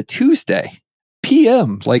 2:00 on a Tuesday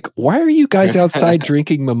PM. Like, why are you guys outside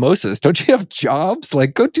drinking mimosas? Don't you have jobs?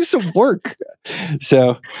 Like, go do some work.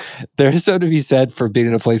 So there's so to be said for being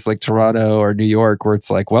in a place like Toronto or New York where it's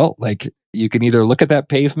like, well, like you can either look at that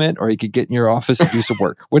pavement or you could get in your office and do some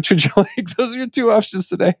work. Which would you like? Those are your two options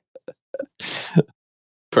today.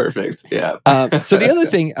 Perfect. Yeah. So the other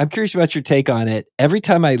thing, I'm curious about your take on it. Every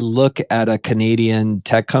time I look at a Canadian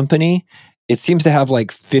tech company, it seems to have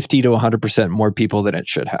like 50 to 100% more people than it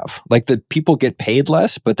should have. Like the people get paid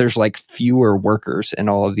less, but there's like fewer workers in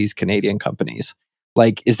all of these Canadian companies.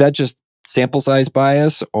 Like, is that just sample size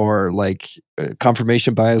bias or like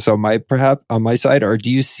confirmation bias on my side? Or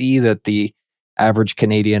do you see that the average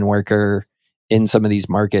Canadian worker in some of these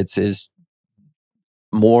markets is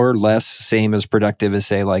more or less same as productive as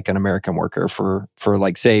say like an American worker for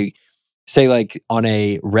like say like on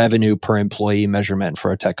a revenue per employee measurement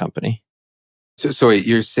for a tech company? So wait,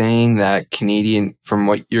 you're saying that from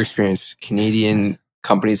what your experience, Canadian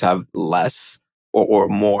companies have less or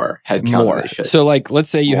more headcount than they should? So like, let's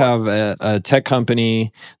say you have a tech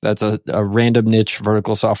company that's a random niche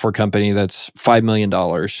vertical software company that's $5 million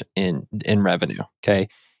in revenue. Okay.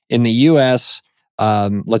 In the US,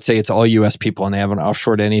 let's say it's all US people and they haven't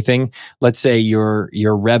offshored anything. Let's say your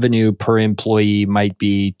revenue per employee might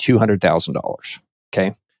be $200,000.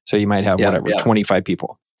 Okay. So you might have 25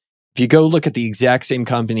 people. If you go look at the exact same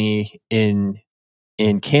company in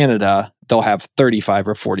Canada, they'll have 35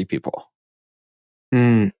 or 40 people.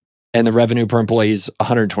 And the revenue per employee is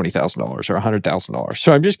 $120,000 or $100,000.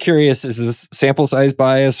 So I'm just curious, is this sample size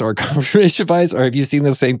bias or confirmation bias, or have you seen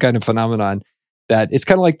the same kind of phenomenon that it's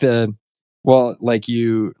kind of like the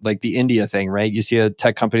India thing, right? You see a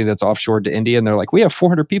tech company that's offshored to India and they're like, we have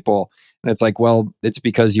 400 people. And it's like, well, it's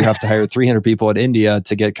because you have to hire 300 people in India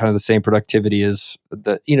to get kind of the same productivity as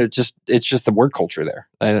it's just the work culture there.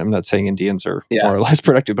 I'm not saying Indians are more or less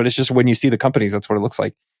productive, but it's just when you see the companies, that's what it looks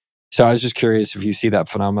like. So I was just curious if you see that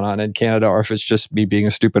phenomenon in Canada or if it's just me being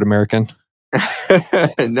a stupid American.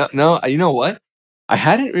 No, you know what? I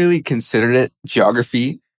hadn't really considered it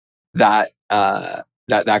geography that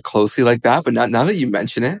closely like that, but now that you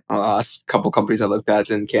mention it, the last couple companies I looked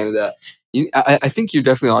at in Canada, I think you're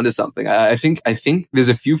definitely onto something. I think there's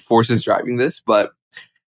a few forces driving this, but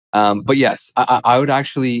yes, I would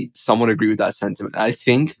actually somewhat agree with that sentiment. I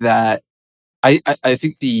think that I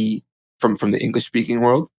think from the English speaking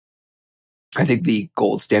world, I think the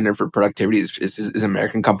gold standard for productivity is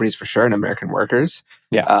American companies for sure and American workers.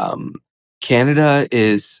 Yeah. Canada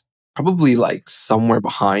is probably like somewhere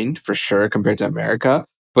behind for sure compared to America,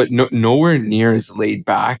 but nowhere near as laid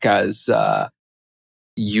back as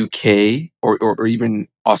UK or even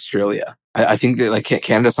Australia. I think that like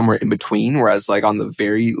Canada's somewhere in between, whereas like on the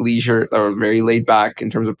very leisure or very laid back in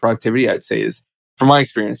terms of productivity, I'd say is, from my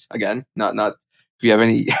experience, again, not if you have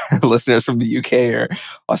any listeners from the UK or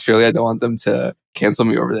Australia, I don't want them to cancel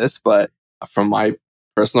me over this, but from my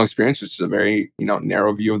personal experience, which is a very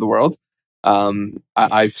narrow view of the world,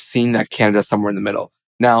 I've seen that Canada's somewhere in the middle.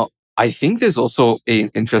 Now, I think there's also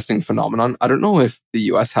an interesting phenomenon. I don't know if the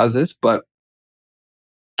US has this, but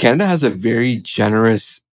Canada has a very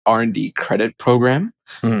generous R&D credit program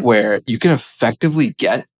where you can effectively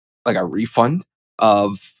get like a refund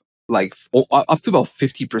of like up to about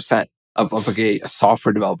 50% of like a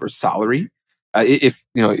software developer's salary. If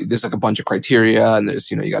there's like a bunch of criteria and there's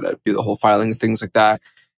you got to do the whole filing, things like that.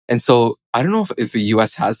 And so I don't know if the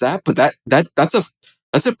US has that, but that's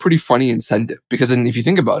a pretty funny incentive, because then if you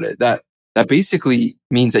think about it, that that basically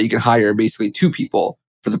means that you can hire basically 2 people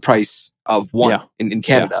for the price of one in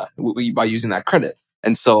Canada by using that credit.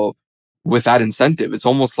 And so with that incentive, it's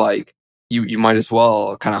almost like you might as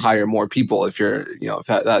well kind of hire more people if you're, if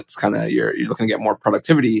that's kind of, you're looking to get more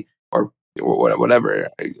productivity or whatever,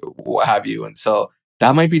 what have you. And so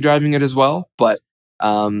that might be driving it as well. But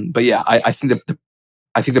yeah, I think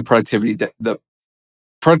the productivity, the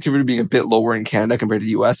productivity being a bit lower in Canada compared to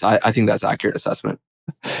the US, I think that's an accurate assessment.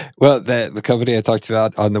 Well, the company I talked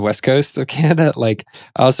about on the west coast of Canada, like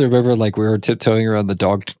I also remember like we were tiptoeing around the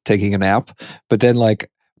dog taking a nap, but then like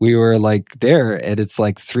we were like there and it's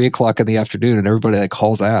like 3:00 in the afternoon and everybody like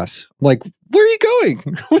hauls ass. I'm like, where are you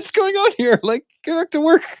going? What's going on here? Like, get back to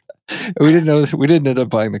work. And we didn't end up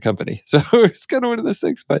buying the company. So it's kind of one of those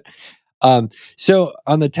things. But so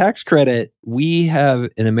on the tax credit, we have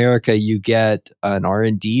in America, you get an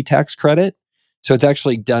R&D tax credit. So it's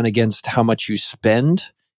actually done against how much you spend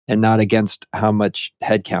and not against how much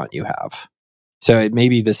headcount you have. So it may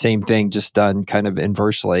be the same thing, just done kind of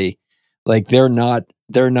inversely. Like they're not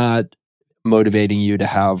motivating you to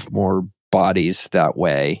have more bodies that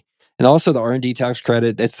way. And also the R&D tax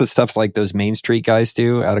credit, it's the stuff like those Main Street guys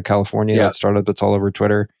do out of California, that startup that's all over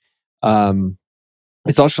Twitter.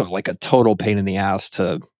 It's also like a total pain in the ass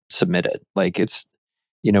to submit it. Like it's,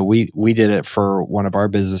 we did it for one of our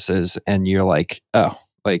businesses and you're like, oh,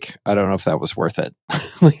 like, I don't know if that was worth it.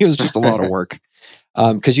 It was just a lot of work.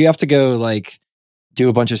 Cause you have to go like do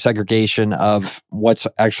a bunch of segregation of what's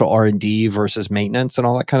actual R&D versus maintenance and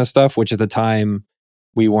all that kind of stuff, which at the time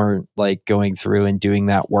we weren't like going through and doing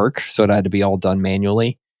that work. So it had to be all done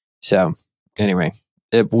manually. So anyway,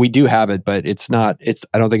 we do have it, but I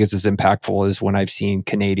don't think it's as impactful as when I've seen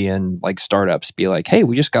Canadian like startups be like, hey,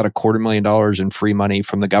 we just got $250,000 in free money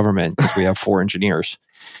from the government because we have 4 engineers.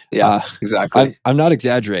 Yeah, exactly. I'm not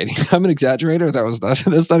exaggerating. I'm an exaggerator.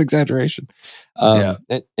 That's not exaggeration. And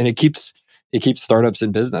it keeps startups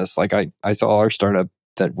in business. Like I saw our startup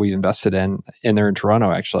that we invested in, and they're in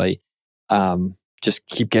Toronto actually, just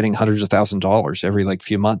keep getting hundreds of thousands of dollars every like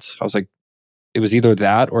few months. I was like, it was either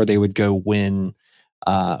that or they would go win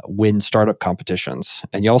startup competitions,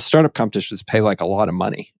 and y'all startup competitions pay like a lot of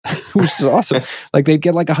money, which is awesome. Like they'd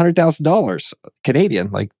get like $100,000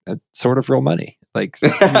 Canadian, like sort of real money. Like,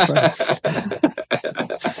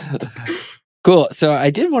 cool. So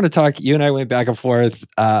I did want to talk. You and I went back and forth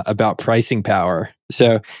about pricing power.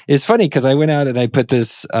 So it's funny because I went out and I put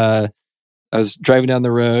this. I was driving down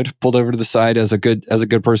the road, pulled over to the side as a good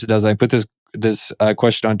person does. I put this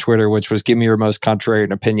question on Twitter, which was, "Give me your most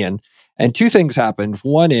contrarian opinion." And 2 things happened.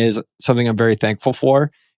 One is something I'm very thankful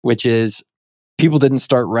for, which is people didn't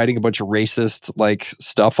start writing a bunch of racist like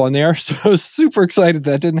stuff on there. So I was super excited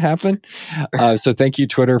that didn't happen. So thank you,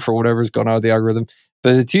 Twitter, for whatever's going on with the algorithm.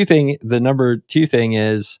 But the number 2 thing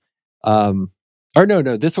is,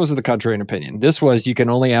 this wasn't the contrarian opinion. This was, you can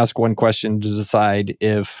only ask one question to decide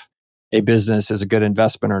if a business is a good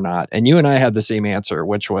investment or not. And you and I had the same answer,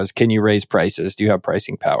 which was, can you raise prices? Do you have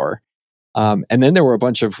pricing power? And then there were a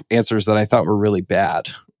bunch of answers that I thought were really bad.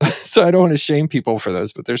 So I don't want to shame people for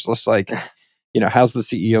those, but there's just like, how's the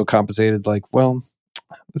CEO compensated? Like, well,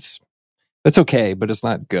 that's okay, but it's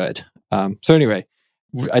not good. So anyway,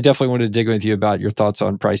 I definitely wanted to dig with you about your thoughts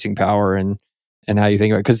on pricing power and how you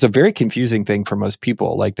think about it, because it's a very confusing thing for most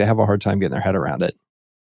people. Like they have a hard time getting their head around it.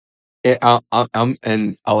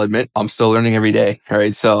 And I'll admit, I'm still learning every day. All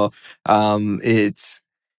right. So,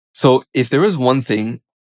 so if there was one thing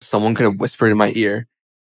someone could have whispered in my ear,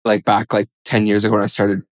 like back like 10 years ago when I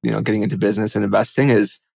started, getting into business and investing,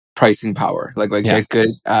 is pricing power. Get good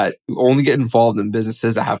at, only get involved in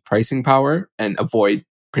businesses that have pricing power and avoid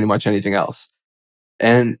pretty much anything else.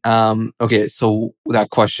 And, okay. So that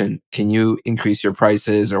question, can you increase your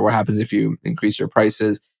prices, or what happens if you increase your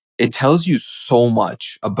prices? It tells you so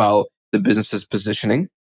much about the business's positioning,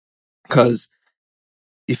 because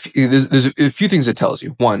if there's a few things it tells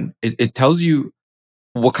you. One, it tells you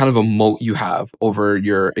what kind of a moat you have over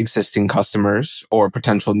your existing customers or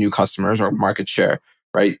potential new customers or market share,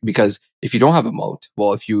 right? Because if you don't have a moat,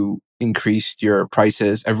 well, if you increased your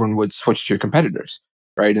prices, everyone would switch to your competitors,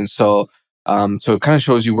 right? And so it kind of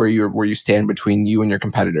shows you where you stand between you and your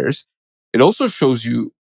competitors. It also shows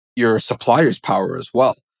you your supplier's power as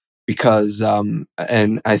well, because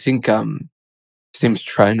and I think his name's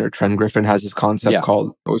Trent Griffin has this concept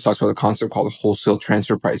always talks about the concept called wholesale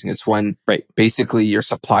transfer pricing. It's when basically your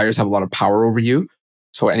suppliers have a lot of power over you.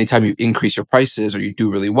 So anytime you increase your prices or you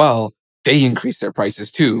do really well, they increase their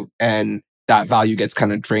prices too. And that value gets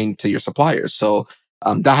kind of drained to your suppliers. So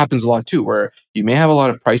that happens a lot too, where you may have a lot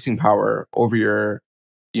of pricing power over your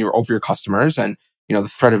customers. And, the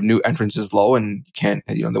threat of new entrants is low, and you can't,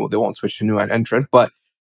 they won't switch to a new entrant. But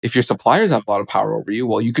if your suppliers have a lot of power over you,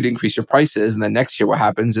 well, you could increase your prices, and then next year what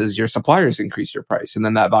happens is your suppliers increase your price, and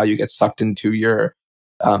then that value gets sucked into your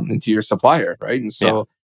supplier, right? And so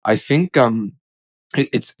I think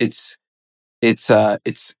it's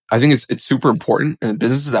I think it's super important, and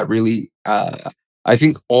businesses that really I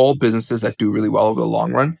think all businesses that do really well over the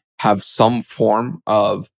long run have some form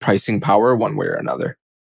of pricing power one way or another.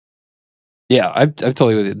 Yeah, I'm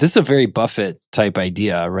totally with you. This is a very Buffett type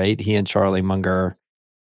idea, right? He and Charlie Munger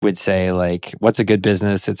would say, like, what's a good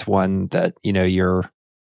business? It's one that, you're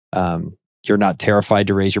not terrified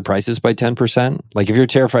to raise your prices by 10%. Like, if you're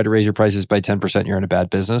terrified to raise your prices by 10%, you're in a bad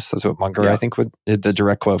business. That's what Munger, I think, the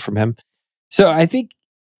direct quote from him. So I think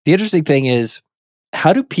the interesting thing is,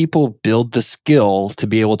 how do people build the skill to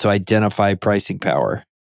be able to identify pricing power?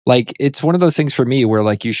 Like, it's one of those things for me where,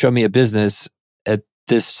 like, you show me a business at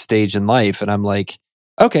this stage in life, and I'm like,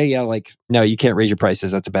 okay, yeah, like, no, you can't raise your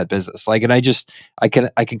prices. That's a bad business. Like, and I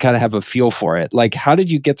can kind of have a feel for it. Like, how did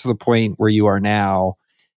you get to the point where you are now,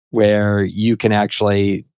 where you can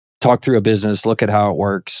actually talk through a business, look at how it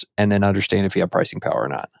works, and then understand if you have pricing power or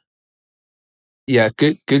not? Yeah,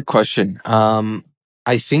 good question.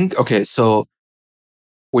 I think, okay, so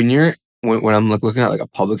when I'm looking at like a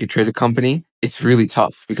publicly traded company, it's really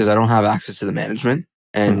tough because I don't have access to the management,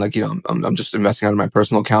 and like, I'm just investing out of my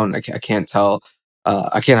personal account, and I can't tell,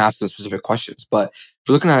 I can't ask them specific questions. But if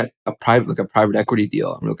you're looking at a private equity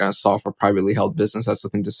deal, I'm looking at a software privately held business that's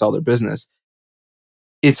looking to sell their business.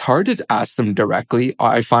 It's hard to ask them directly.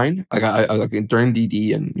 I find like I like during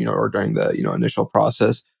DD and or during the initial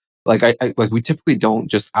process, like I like we typically don't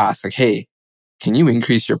just ask like, hey, can you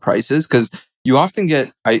increase your prices? Because you often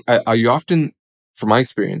get you often, from my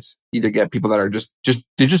experience, either get people that are just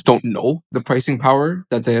they just don't know the pricing power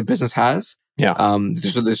that the business has. Yeah.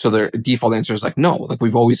 So their default answer is like, no, like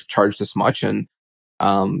we've always charged this much, and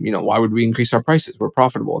why would we increase our prices? We're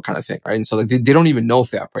profitable, kind of thing, right? And so like they don't even know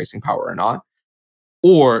if they have pricing power or not.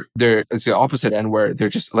 Or it's the opposite end where they're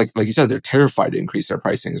just like you said, they're terrified to increase their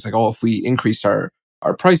pricing. It's like, oh, if we increase our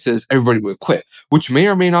prices, everybody would quit, which may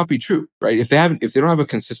or may not be true, right? If they don't have a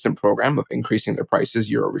consistent program of increasing their prices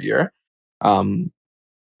year over year, then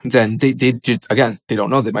they just, again, they don't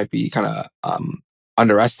know. They might be kind of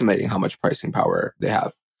underestimating how much pricing power they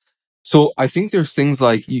have. So I think there's things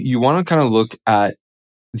like you want to kind of look at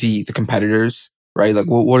the competitors, right? Like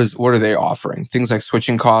what are they offering? Things like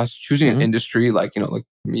switching costs, choosing an industry, like, like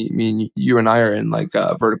me and you and I are in like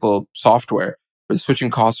vertical software, where the switching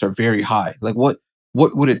costs are very high. Like what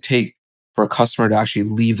would it take for a customer to actually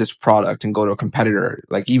leave this product and go to a competitor?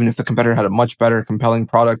 Like, even if the competitor had a much better, compelling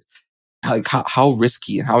product, like how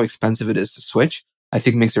risky and how expensive it is to switch, I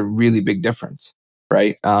think makes a really big difference.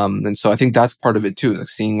 Right. And so I think that's part of it too. Like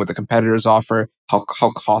seeing what the competitors offer, how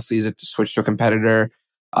costly is it to switch to a competitor?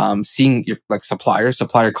 Seeing your like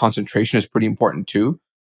supplier concentration is pretty important too.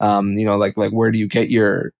 Like where do you get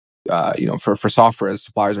your, for software,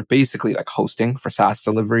 suppliers are basically like hosting for SaaS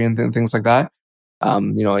delivery and things like that.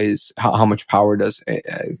 Is how much power does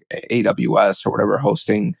AWS or whatever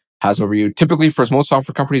hosting has over you? Typically for most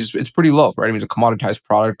software companies, it's pretty low, right? I mean, it's a commoditized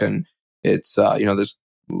product, and it's, there's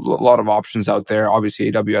a lot of options out there.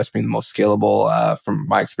 Obviously, AWS being the most scalable, from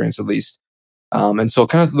my experience at least. And so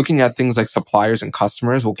kind of looking at things like suppliers and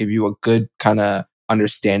customers will give you a good kind of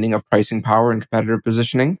understanding of pricing power and competitive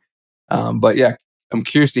positioning. But yeah, I'm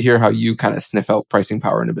curious to hear how you kind of sniff out pricing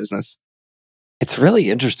power in a business. It's really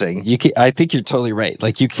interesting. I think you're totally right.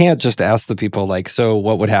 Like, you can't just ask the people, like, so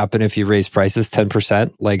what would happen if you raise prices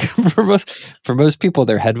 10%? Like, for most people,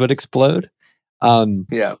 their head would explode.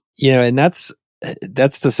 Yeah. And that's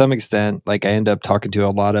to some extent, like, I end up talking to a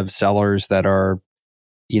lot of sellers that are,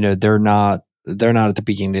 they're not at the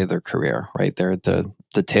beginning of their career, right? They're at the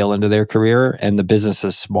tail end of their career, and the business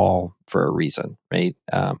is small for a reason, right?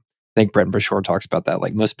 I think Brent Bashore talks about that.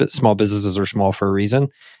 Like, most small businesses are small for a reason.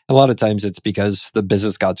 A lot of times it's because the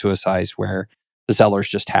business got to a size where the seller's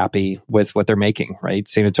just happy with what they're making, right?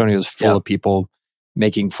 San Antonio is full of people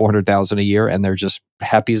making $400,000 a year, and they're just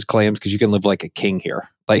happy as clams because you can live like a king here.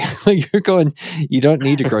 Like you don't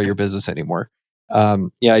need to grow your business anymore.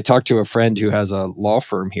 I talked to a friend who has a law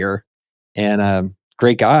firm here, and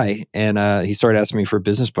great guy. And he started asking me for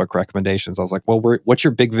business book recommendations. I was like, well, what's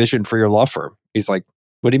your big vision for your law firm? He's like,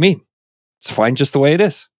 what do you mean? It's fine just the way it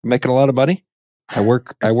is. I'm making a lot of money. I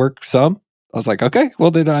work some. I was like, okay,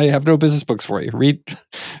 well then I have no business books for you.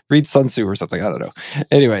 Read Sun Tzu or something. I don't know.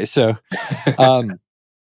 Anyway, so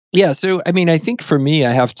so I mean, I think for me,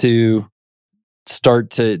 I have to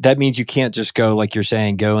that means you can't just go, like you're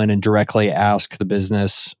saying, go in and directly ask the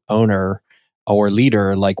business owner or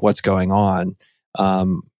leader, like, what's going on.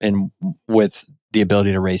 and with the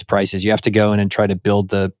ability to raise prices. You have to go in and try to build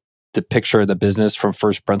the picture of the business from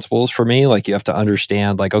first principles. For me, like, you have to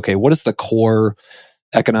understand, like, okay, what is the core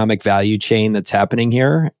economic value chain that's happening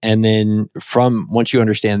here? And then once you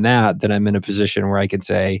understand that, then I'm in a position where I can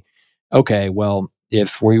say, okay, well,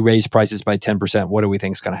 if we raise prices by 10%, what do we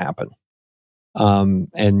think is going to happen?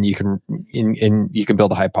 And you can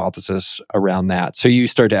build a hypothesis around that. So you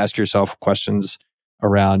start to ask yourself questions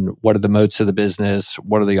around, what are the moats of the business?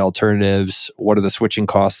 What are the alternatives? What do the switching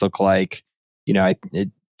costs look like?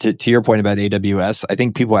 To your point about AWS, I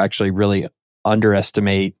think people actually really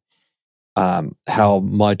underestimate how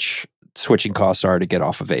much switching costs are to get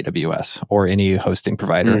off of AWS or any hosting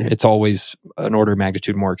provider. It's always an order of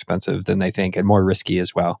magnitude more expensive than they think, and more risky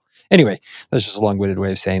as well. Anyway, that's just a long-winded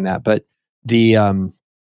way of saying that. But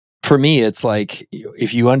for me, it's like,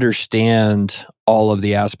 if you understand all of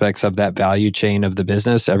the aspects of that value chain of the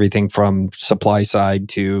business, everything from supply side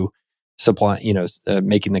to supply,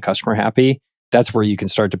 making the customer happy, that's where you can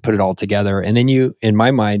start to put it all together. And then in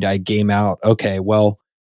my mind, I game out, okay, well,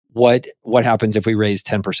 what happens if we raise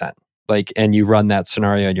 10%? Like, and you run that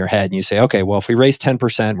scenario in your head and you say, okay, well, if we raise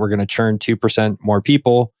 10%, we're going to churn 2% more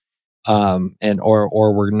people. Or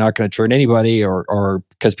we're not going to churn anybody, or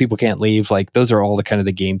because people can't leave. Like, those are all the kind of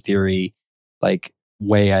the game theory, like,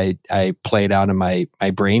 way I play it out in my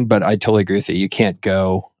brain. But I totally agree with you. You can't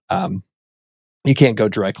go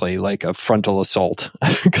directly like a frontal assault,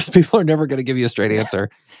 because people are never going to give you a straight answer.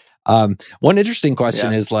 One interesting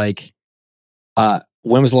question is like,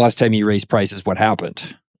 when was the last time you raised prices? What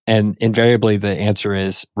happened? And invariably the answer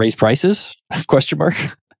is raise prices? ?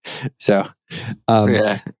 So,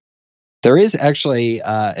 there is actually,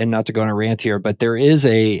 and not to go on a rant here, but there is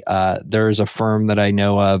a firm that I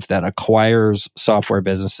know of that acquires software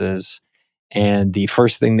businesses, and the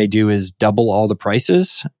first thing they do is double all the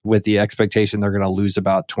prices with the expectation they're going to lose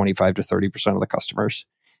about 25 to 30% of the customers.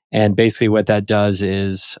 And basically what that does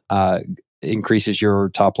is increases your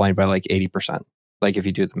top line by like 80%. Like, if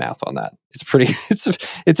you do the math on that, it's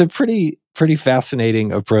a pretty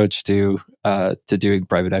fascinating approach to doing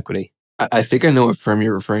private equity. I think I know what firm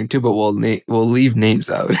you're referring to, but we'll leave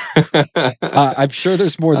names out. I'm sure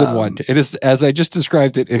there's more than one. It is, as I just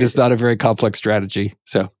described it, it is not a very complex strategy.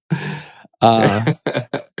 So,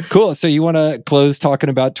 cool. So you want to close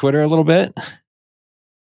talking about Twitter a little bit?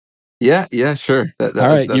 Yeah, sure. All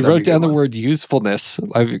right. You wrote down the word usefulness.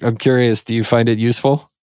 I'm curious. Do you find it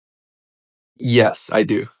useful? Yes, I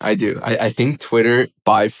do. I think Twitter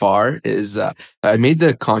by far is, I made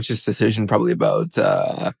the conscious decision probably about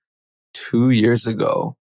 2 years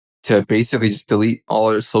ago to basically just delete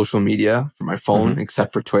all our social media from my phone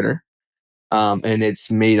except for Twitter. And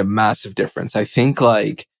it's made a massive difference. I think,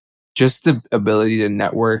 like, just the ability to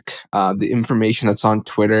network, the information that's on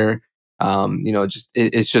Twitter,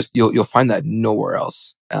 it's just, you'll find that nowhere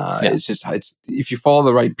else. It's if you follow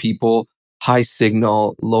the right people, high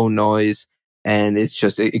signal, low noise, and it's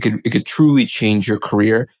just, it could truly change your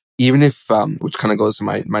career. Even if, which kind of goes to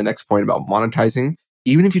my next point about monetizing.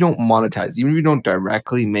 Even if you don't monetize, even if you don't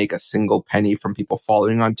directly make a single penny from people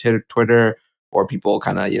following on Twitter, or people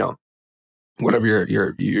kind of, whatever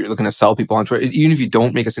you're looking to sell people on Twitter, even if you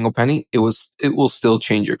don't make a single penny, it will still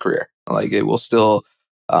change your career. Like, it will still,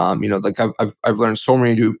 like, I've learned so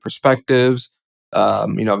many new perspectives. I've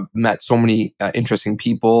met so many interesting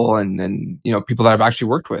people, and people that I've actually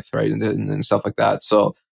worked with, right, and stuff like that.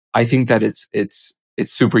 So I think that it's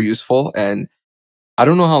super useful, and I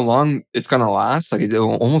don't know how long it's going to last. Like, it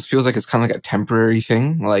almost feels like it's kind of like a temporary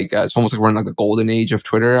thing. Like, it's almost like we're in like the golden age of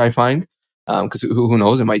Twitter, I find. Cause who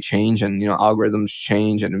knows, it might change, and, algorithms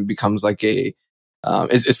change, and it becomes like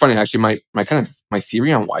it's funny, actually, my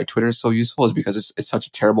theory on why Twitter is so useful is because it's such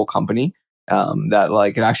a terrible company. That,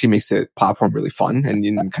 like, it actually makes the platform really fun,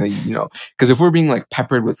 and kind of, cause if we're being like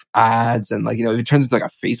peppered with ads, and, like, if it turns into like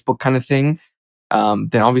a Facebook kind of thing,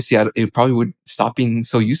 then obviously it probably would stop being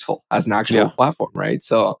so useful as an actual platform, right?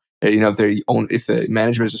 So, if the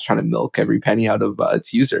management is just trying to milk every penny out of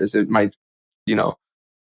its users, it might,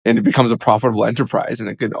 and it becomes a profitable enterprise and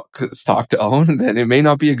a good stock to own, then it may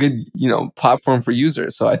not be a good, platform for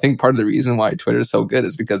users. So I think part of the reason why Twitter is so good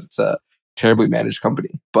is because it's a terribly managed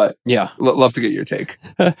company. But love to get your take.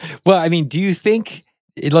 Well, I mean, do you think,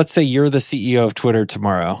 let's say you're the CEO of Twitter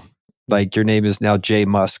tomorrow, like, your name is now Jay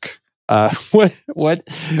Musk. What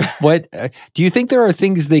do you think there are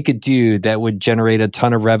things they could do that would generate a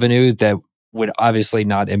ton of revenue that would obviously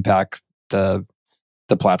not impact the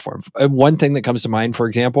platform? One thing that comes to mind, for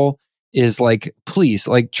example, is, like, please,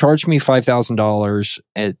 like, charge me $5,000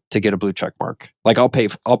 to get a blue check mark. Like, I'll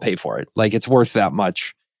pay for it. Like, it's worth that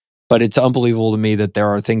much. But it's unbelievable to me that there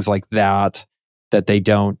are things like that that they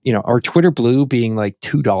don't, our Twitter Blue being like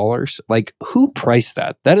 $2. Like, who priced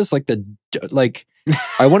that? That is like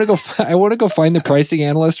I want to go. I want to go find the pricing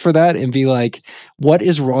analyst for that and be like, "What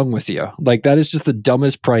is wrong with you?" Like, that is just the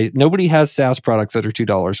dumbest price. Nobody has SaaS products that are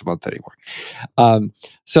 $2 a month anymore.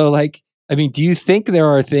 So, like, I mean, do you think there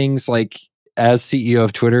are things like, as CEO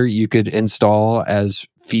of Twitter, you could install as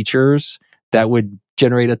features that would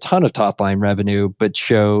generate a ton of top line revenue, but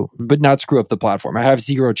not screw up the platform? I have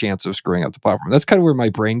zero chance of screwing up the platform. That's kind of where my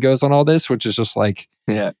brain goes on all this, which is just like,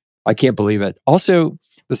 Yeah. I can't believe it. Also,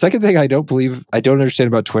 the second thing I don't understand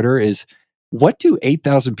about Twitter is, what do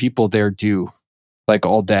 8,000 people there do like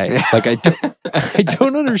all day? Like, I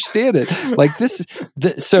don't understand it. Like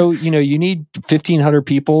so, you need 1,500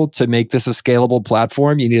 people to make this a scalable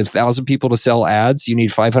platform. You need 1,000 people to sell ads. You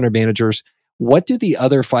need 500 managers. What do the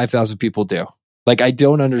other 5,000 people do? Like, I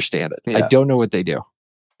don't understand it. Yeah. I don't know what they do.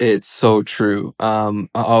 It's so true.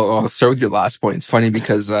 I'll start with your last point. It's funny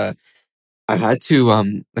because I had to I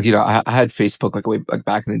had Facebook like way like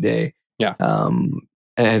back in the day. Yeah. And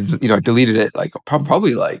I deleted it like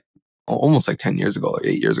probably like almost like 10 years ago or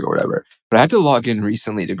 8 years ago or whatever. But I had to log in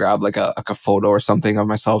recently to grab like a photo or something of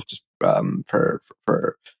myself just for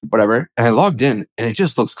whatever. And I logged in and it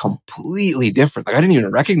just looks completely different. Like, I didn't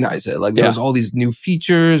even recognize it. Like, there was all these new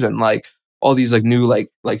features and like all these like new like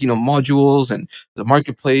modules and the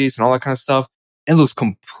marketplace and all that kind of stuff. It looks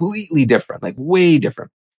completely different, like way different.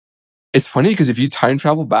 It's funny because if you time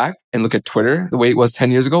travel back and look at Twitter the way it was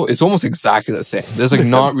 10 years ago, it's almost exactly the same. There's like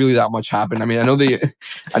not really that much happened. I mean, I know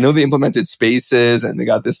they implemented Spaces and they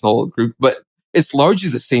got this whole group, but it's largely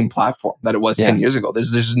the same platform that it was 10 years ago.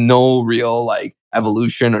 There's no real like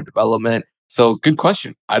evolution or development. So, good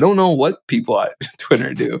question. I don't know what people at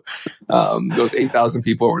Twitter do. Those 8,000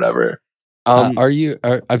 people or whatever. I'm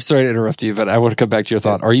sorry to interrupt you, but I want to come back to your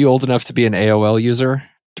thought. Are you old enough to be an AOL user?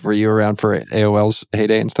 Were you around for AOL's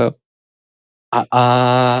heyday and stuff?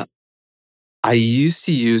 I used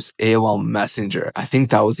to use AOL Messenger. I think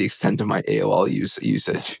that was the extent of my AOL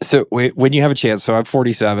usage. So when you have a chance, so I'm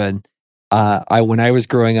 47. When I was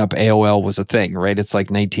growing up, AOL was a thing, right? It's like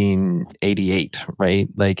 1988, right?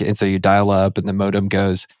 Like, and so you dial up and the modem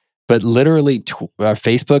goes. But literally,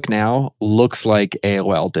 Facebook now looks like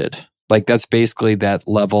AOL did. Like, that's basically that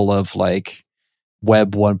level of like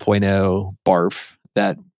Web 1.0 barf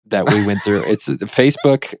that we went through. It's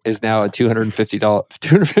Facebook is now a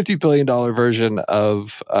 $250 billion version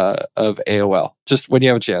of AOL. Just when you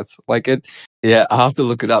have a chance, like it. Yeah, I'll have to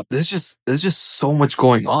look it up. There's just so much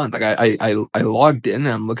going on. Like, I logged in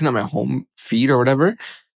and I'm looking at my home feed or whatever,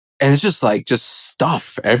 and it's just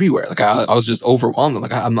stuff everywhere. Like, I was just overwhelmed.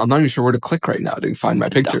 Like, I'm not even sure where to click right now to find my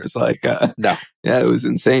pictures. No. Yeah, it was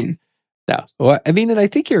insane. No. Well, I mean, and I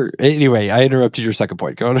think anyway, I interrupted your second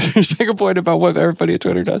point. Go on to your second point about what everybody at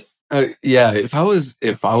Twitter does. Yeah, if I was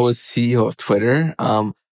CEO of Twitter,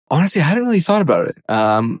 honestly, I hadn't really thought about it.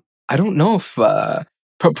 I don't know if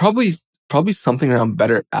probably something around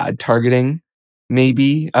better ad targeting,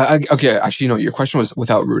 maybe. Okay, actually, no, your question was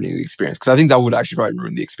without ruining the experience, because I think that would actually probably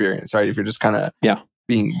ruin the experience, right? If you're just kind of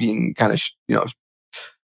being kind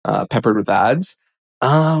of peppered with ads.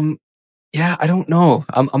 Yeah, I don't know.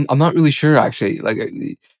 I'm not really sure, actually. Like,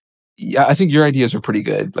 yeah, I think your ideas are pretty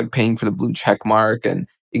good, like paying for the blue check mark and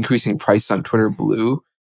increasing price on Twitter Blue.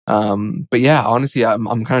 But yeah, honestly, I'm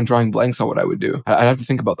kind of drawing blanks on what I would do. I'd have to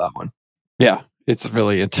think about that one. Yeah, it's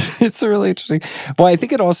really interesting. Well, I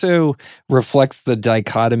think it also reflects the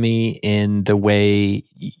dichotomy in the way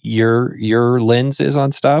your lens is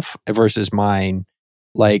on stuff versus mine.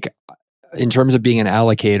 Like, in terms of being an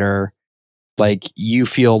allocator, like, you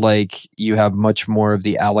feel like you have much more of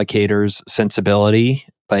the allocator's sensibility,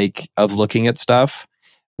 like, of looking at stuff,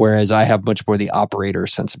 whereas I have much more the operator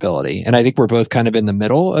sensibility. And I think we're both kind of in the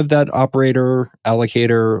middle of that operator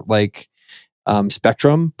allocator like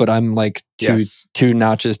spectrum, but I'm like two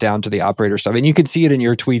notches down to the operator stuff. And you can see it in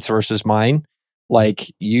your tweets versus mine.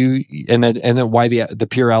 Like, and then why the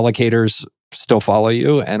pure allocators still follow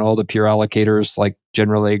you, and all the pure allocators like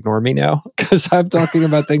generally ignore me now because I'm talking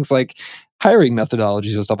about things like hiring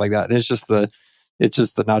methodologies and stuff like that. And it's just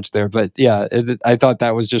the notch there. But yeah, I thought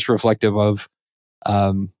that was just reflective of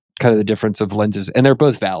kind of the difference of lenses, and they're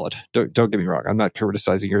both valid. Don't get me wrong. I'm not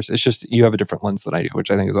criticizing yours. It's just you have a different lens than I do,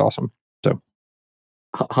 which I think is awesome. So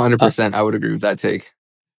 100%, I would agree with that take.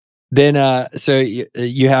 Then, so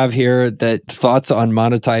you have here that thoughts on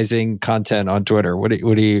monetizing content on Twitter. What do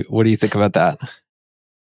you think about that?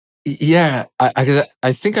 Yeah,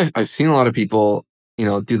 I think I've seen a lot of people,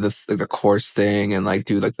 do the course thing and like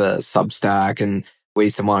do like the Substack and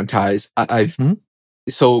ways to monetize.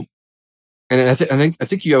 So, and I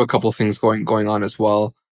think you have a couple of things going on as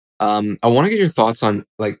well. I want to get your thoughts on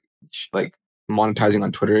like monetizing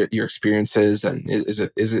on Twitter, your experiences, and is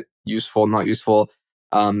it useful, not useful?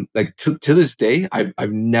 Like to this day,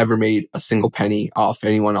 I've never made a single penny off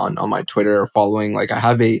anyone on my Twitter or following. Like I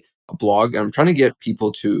have a blog, and I'm trying to get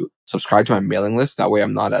people to subscribe to my mailing list. That way,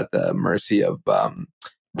 I'm not at the mercy of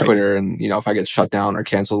Twitter. And if I get shut down or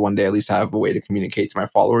canceled one day, at least I have a way to communicate to my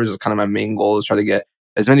followers. It's kind of my main goal, is try to get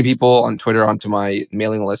as many people on Twitter onto my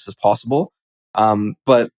mailing list as possible.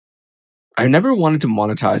 But I never wanted to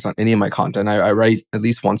monetize on any of my content. I write at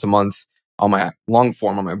least once a month on my long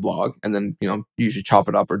form on my blog, and then usually chop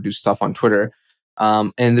it up or do stuff on Twitter.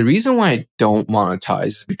 And the reason why I don't monetize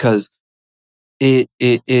is because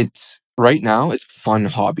it's right now it's a fun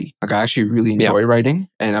hobby. Like I actually really enjoy writing,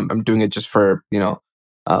 and I'm doing it just for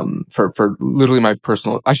for literally my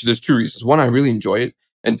personal. Actually, there's two reasons. One, I really enjoy it,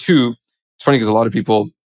 and two, it's funny because a lot of people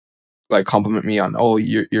like compliment me on, oh,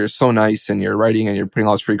 you're so nice and you're writing and you're putting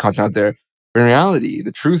all this free content out there. But in reality,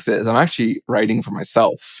 the truth is I'm actually writing for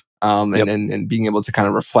myself, and being able to kind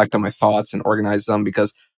of reflect on my thoughts and organize them,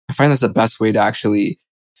 because I find that's the best way to actually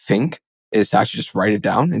think, is to actually just write it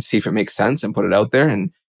down and see if it makes sense and put it out there.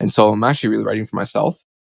 And so I'm actually really writing for myself.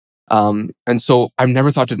 And so I've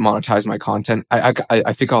never thought to monetize my content. I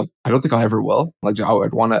think I don't think I ever will. Like I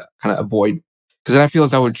would want to kind of avoid, because then I feel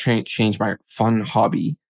like that would change my fun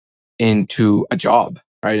hobby into a job,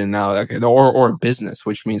 right? And now, or a business,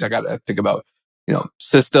 which means I got to think about,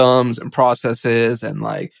 systems and processes, and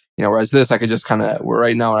whereas this, I could just kind of, what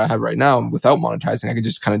I have right now, without monetizing, I could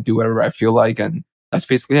just kind of do whatever I feel like, and that's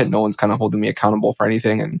basically it. No one's kind of holding me accountable for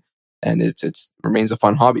anything, and it's remains a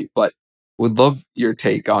fun hobby. But would love your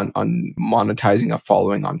take on monetizing a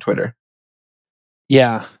following on Twitter.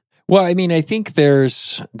 Yeah. Well, I mean, I think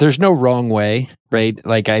there's no wrong way, right?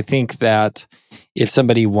 Like, I think that if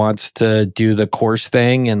somebody wants to do the course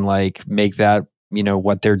thing and make that,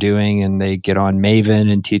 what they're doing, and they get on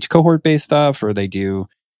Maven and teach cohort-based stuff, or they do,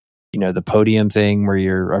 the podium thing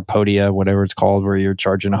or Podia, whatever it's called, where you're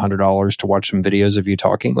charging $100 to watch some videos of you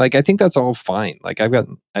talking. Like, I think that's all fine. Like, I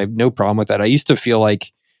have no problem with that. I used to feel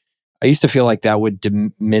like that would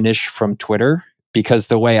diminish from Twitter, because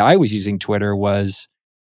the way I was using Twitter was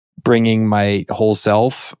bringing my whole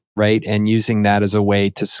self, right? And using that as a way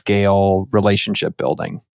to scale relationship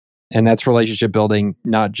building. And that's relationship building,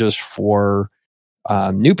 not just for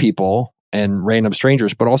new people and random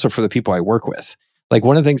strangers, but also for the people I work with. Like,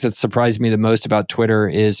 one of the things that surprised me the most about Twitter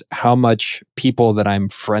is how much people that I'm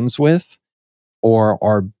friends with, or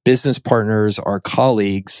our business partners, our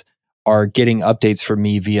colleagues, are getting updates from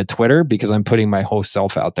me via Twitter, because I'm putting my whole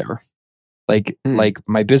self out there. Like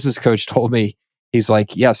my business coach told me, he's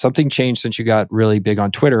like, yeah, something changed since you got really big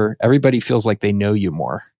on Twitter. Everybody feels like they know you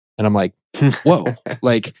more. And I'm like, whoa,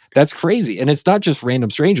 like, that's crazy. And it's not just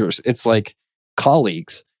random strangers, it's like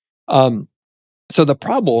colleagues. So the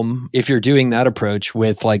problem, if you're doing that approach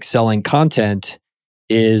with selling content,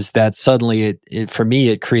 is that suddenly it for me,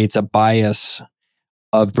 it creates a bias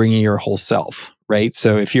of bringing your whole self, right?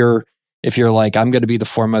 So if you're like, I'm going to be the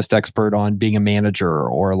foremost expert on being a manager,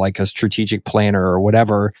 or a strategic planner or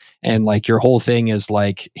whatever, and your whole thing is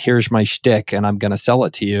here's my shtick and I'm going to sell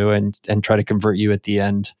it to you and try to convert you at the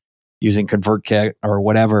end using ConvertKit or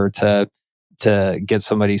whatever to get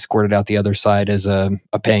somebody squirted out the other side as a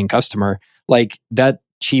paying customer, that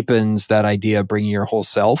cheapens that idea of bringing your whole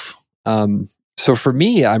self. So for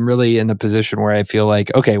me, I'm really in the position where I feel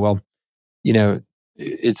like, okay, well,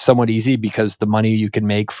 it's somewhat easy, because the money you can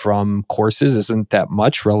make from courses isn't that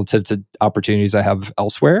much relative to opportunities I have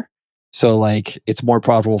elsewhere. So it's more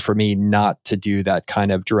profitable for me not to do that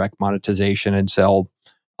kind of direct monetization and sell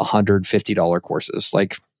 $150 courses.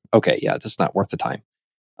 Okay, yeah, that's not worth the time.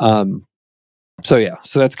 So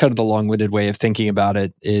that's kind of the long-winded way of thinking about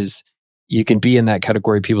it, is you can be in that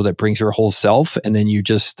category of people that brings your whole self, and then you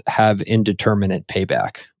just have indeterminate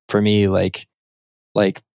payback. For me,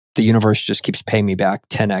 the universe just keeps paying me back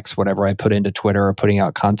 10x whatever I put into Twitter or putting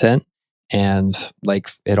out content, and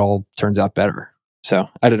it all turns out better. So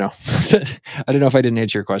I don't know. I don't know if I didn't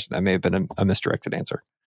answer your question. That may have been a misdirected answer.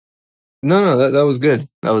 No, that was good.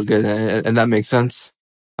 That was good, and that makes sense.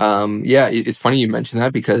 It's funny you mentioned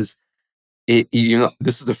that, because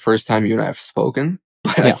this is the first time you and I have spoken,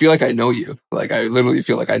 but I feel like I know you. I literally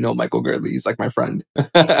feel like I know Michael Girdley. He's like my friend. Yeah,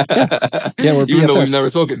 we're even BFFs. though we've never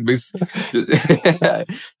spoken, just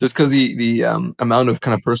because the amount of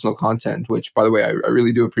kind of personal content, which, by the way, I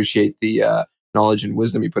really do appreciate the knowledge and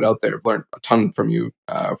wisdom you put out there. I've learned a ton from you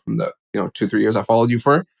from the 2-3 years I followed you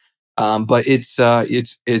for. But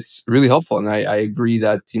it's really helpful, and I agree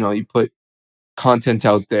that you put content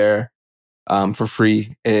out there for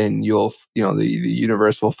free, and the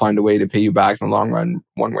universe will find a way to pay you back in the long run,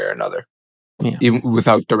 one way or another, even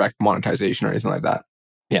without direct monetization or anything like that.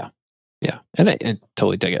 Yeah, and I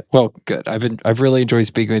totally dig it. Well, good. I've really enjoyed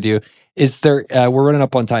speaking with you. Is there? We're running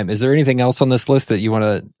up on time. Is there anything else on this list that you want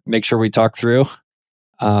to make sure we talk through?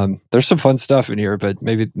 There's some fun stuff in here, but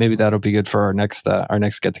maybe that'll be good for our next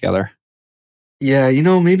get together. Yeah,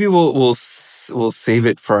 maybe we'll save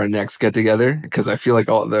it for our next get together, because I feel like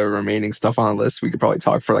all the remaining stuff on the list we could probably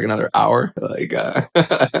talk for like another hour. Like,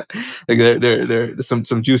 like there's some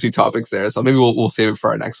juicy topics there, so maybe we'll save it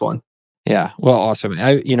for our next one. Yeah, well, awesome.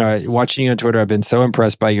 Watching you on Twitter, I've been so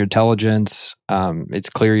impressed by your intelligence. It's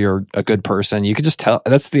clear you're a good person. You could just tell.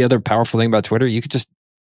 That's the other powerful thing about Twitter. You could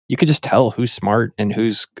just tell who's smart and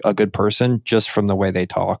who's a good person just from the way they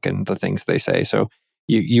talk and the things they say. So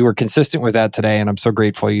you were consistent with that today, and I'm so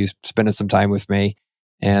grateful you spending some time with me.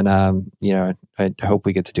 And I hope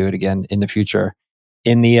we get to do it again in the future.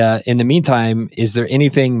 In the meantime, is there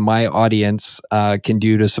anything my audience can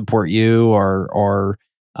do to support you or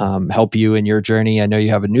help you in your journey? I know you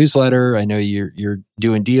have a newsletter. I know you're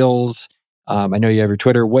doing deals. I know you have your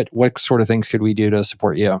Twitter. What sort of things could we do to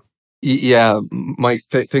support you? Yeah, Mike,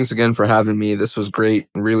 thanks again for having me. This was great.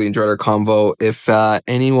 Really enjoyed our convo. If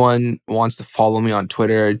anyone wants to follow me on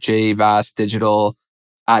Twitter, jvastdigital,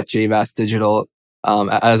 @jvastdigital.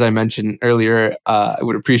 As I mentioned earlier, I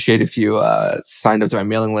would appreciate if you signed up to my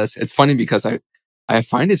mailing list. It's funny because I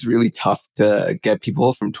find it's really tough to get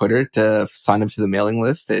people from Twitter to sign up to the mailing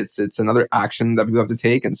list. It's another action that people have to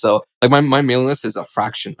take. And so like my mailing list is a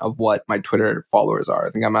fraction of what my Twitter followers are. I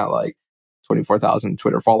think I'm at like 24,000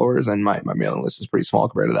 Twitter followers, and my mailing list is pretty small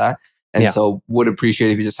compared to that. And so would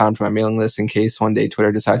appreciate if you just sign up to my mailing list in case one day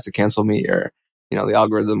Twitter decides to cancel me, or, the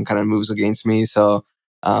algorithm kind of moves against me. So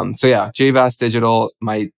yeah, JVast Digital,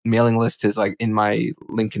 my mailing list is like in my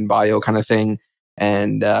link in bio kind of thing.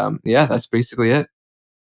 And that's basically it.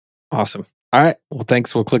 Awesome. All right. Well,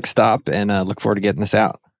 thanks. We'll click stop and look forward to getting this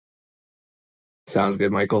out. Sounds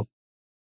good, Michael.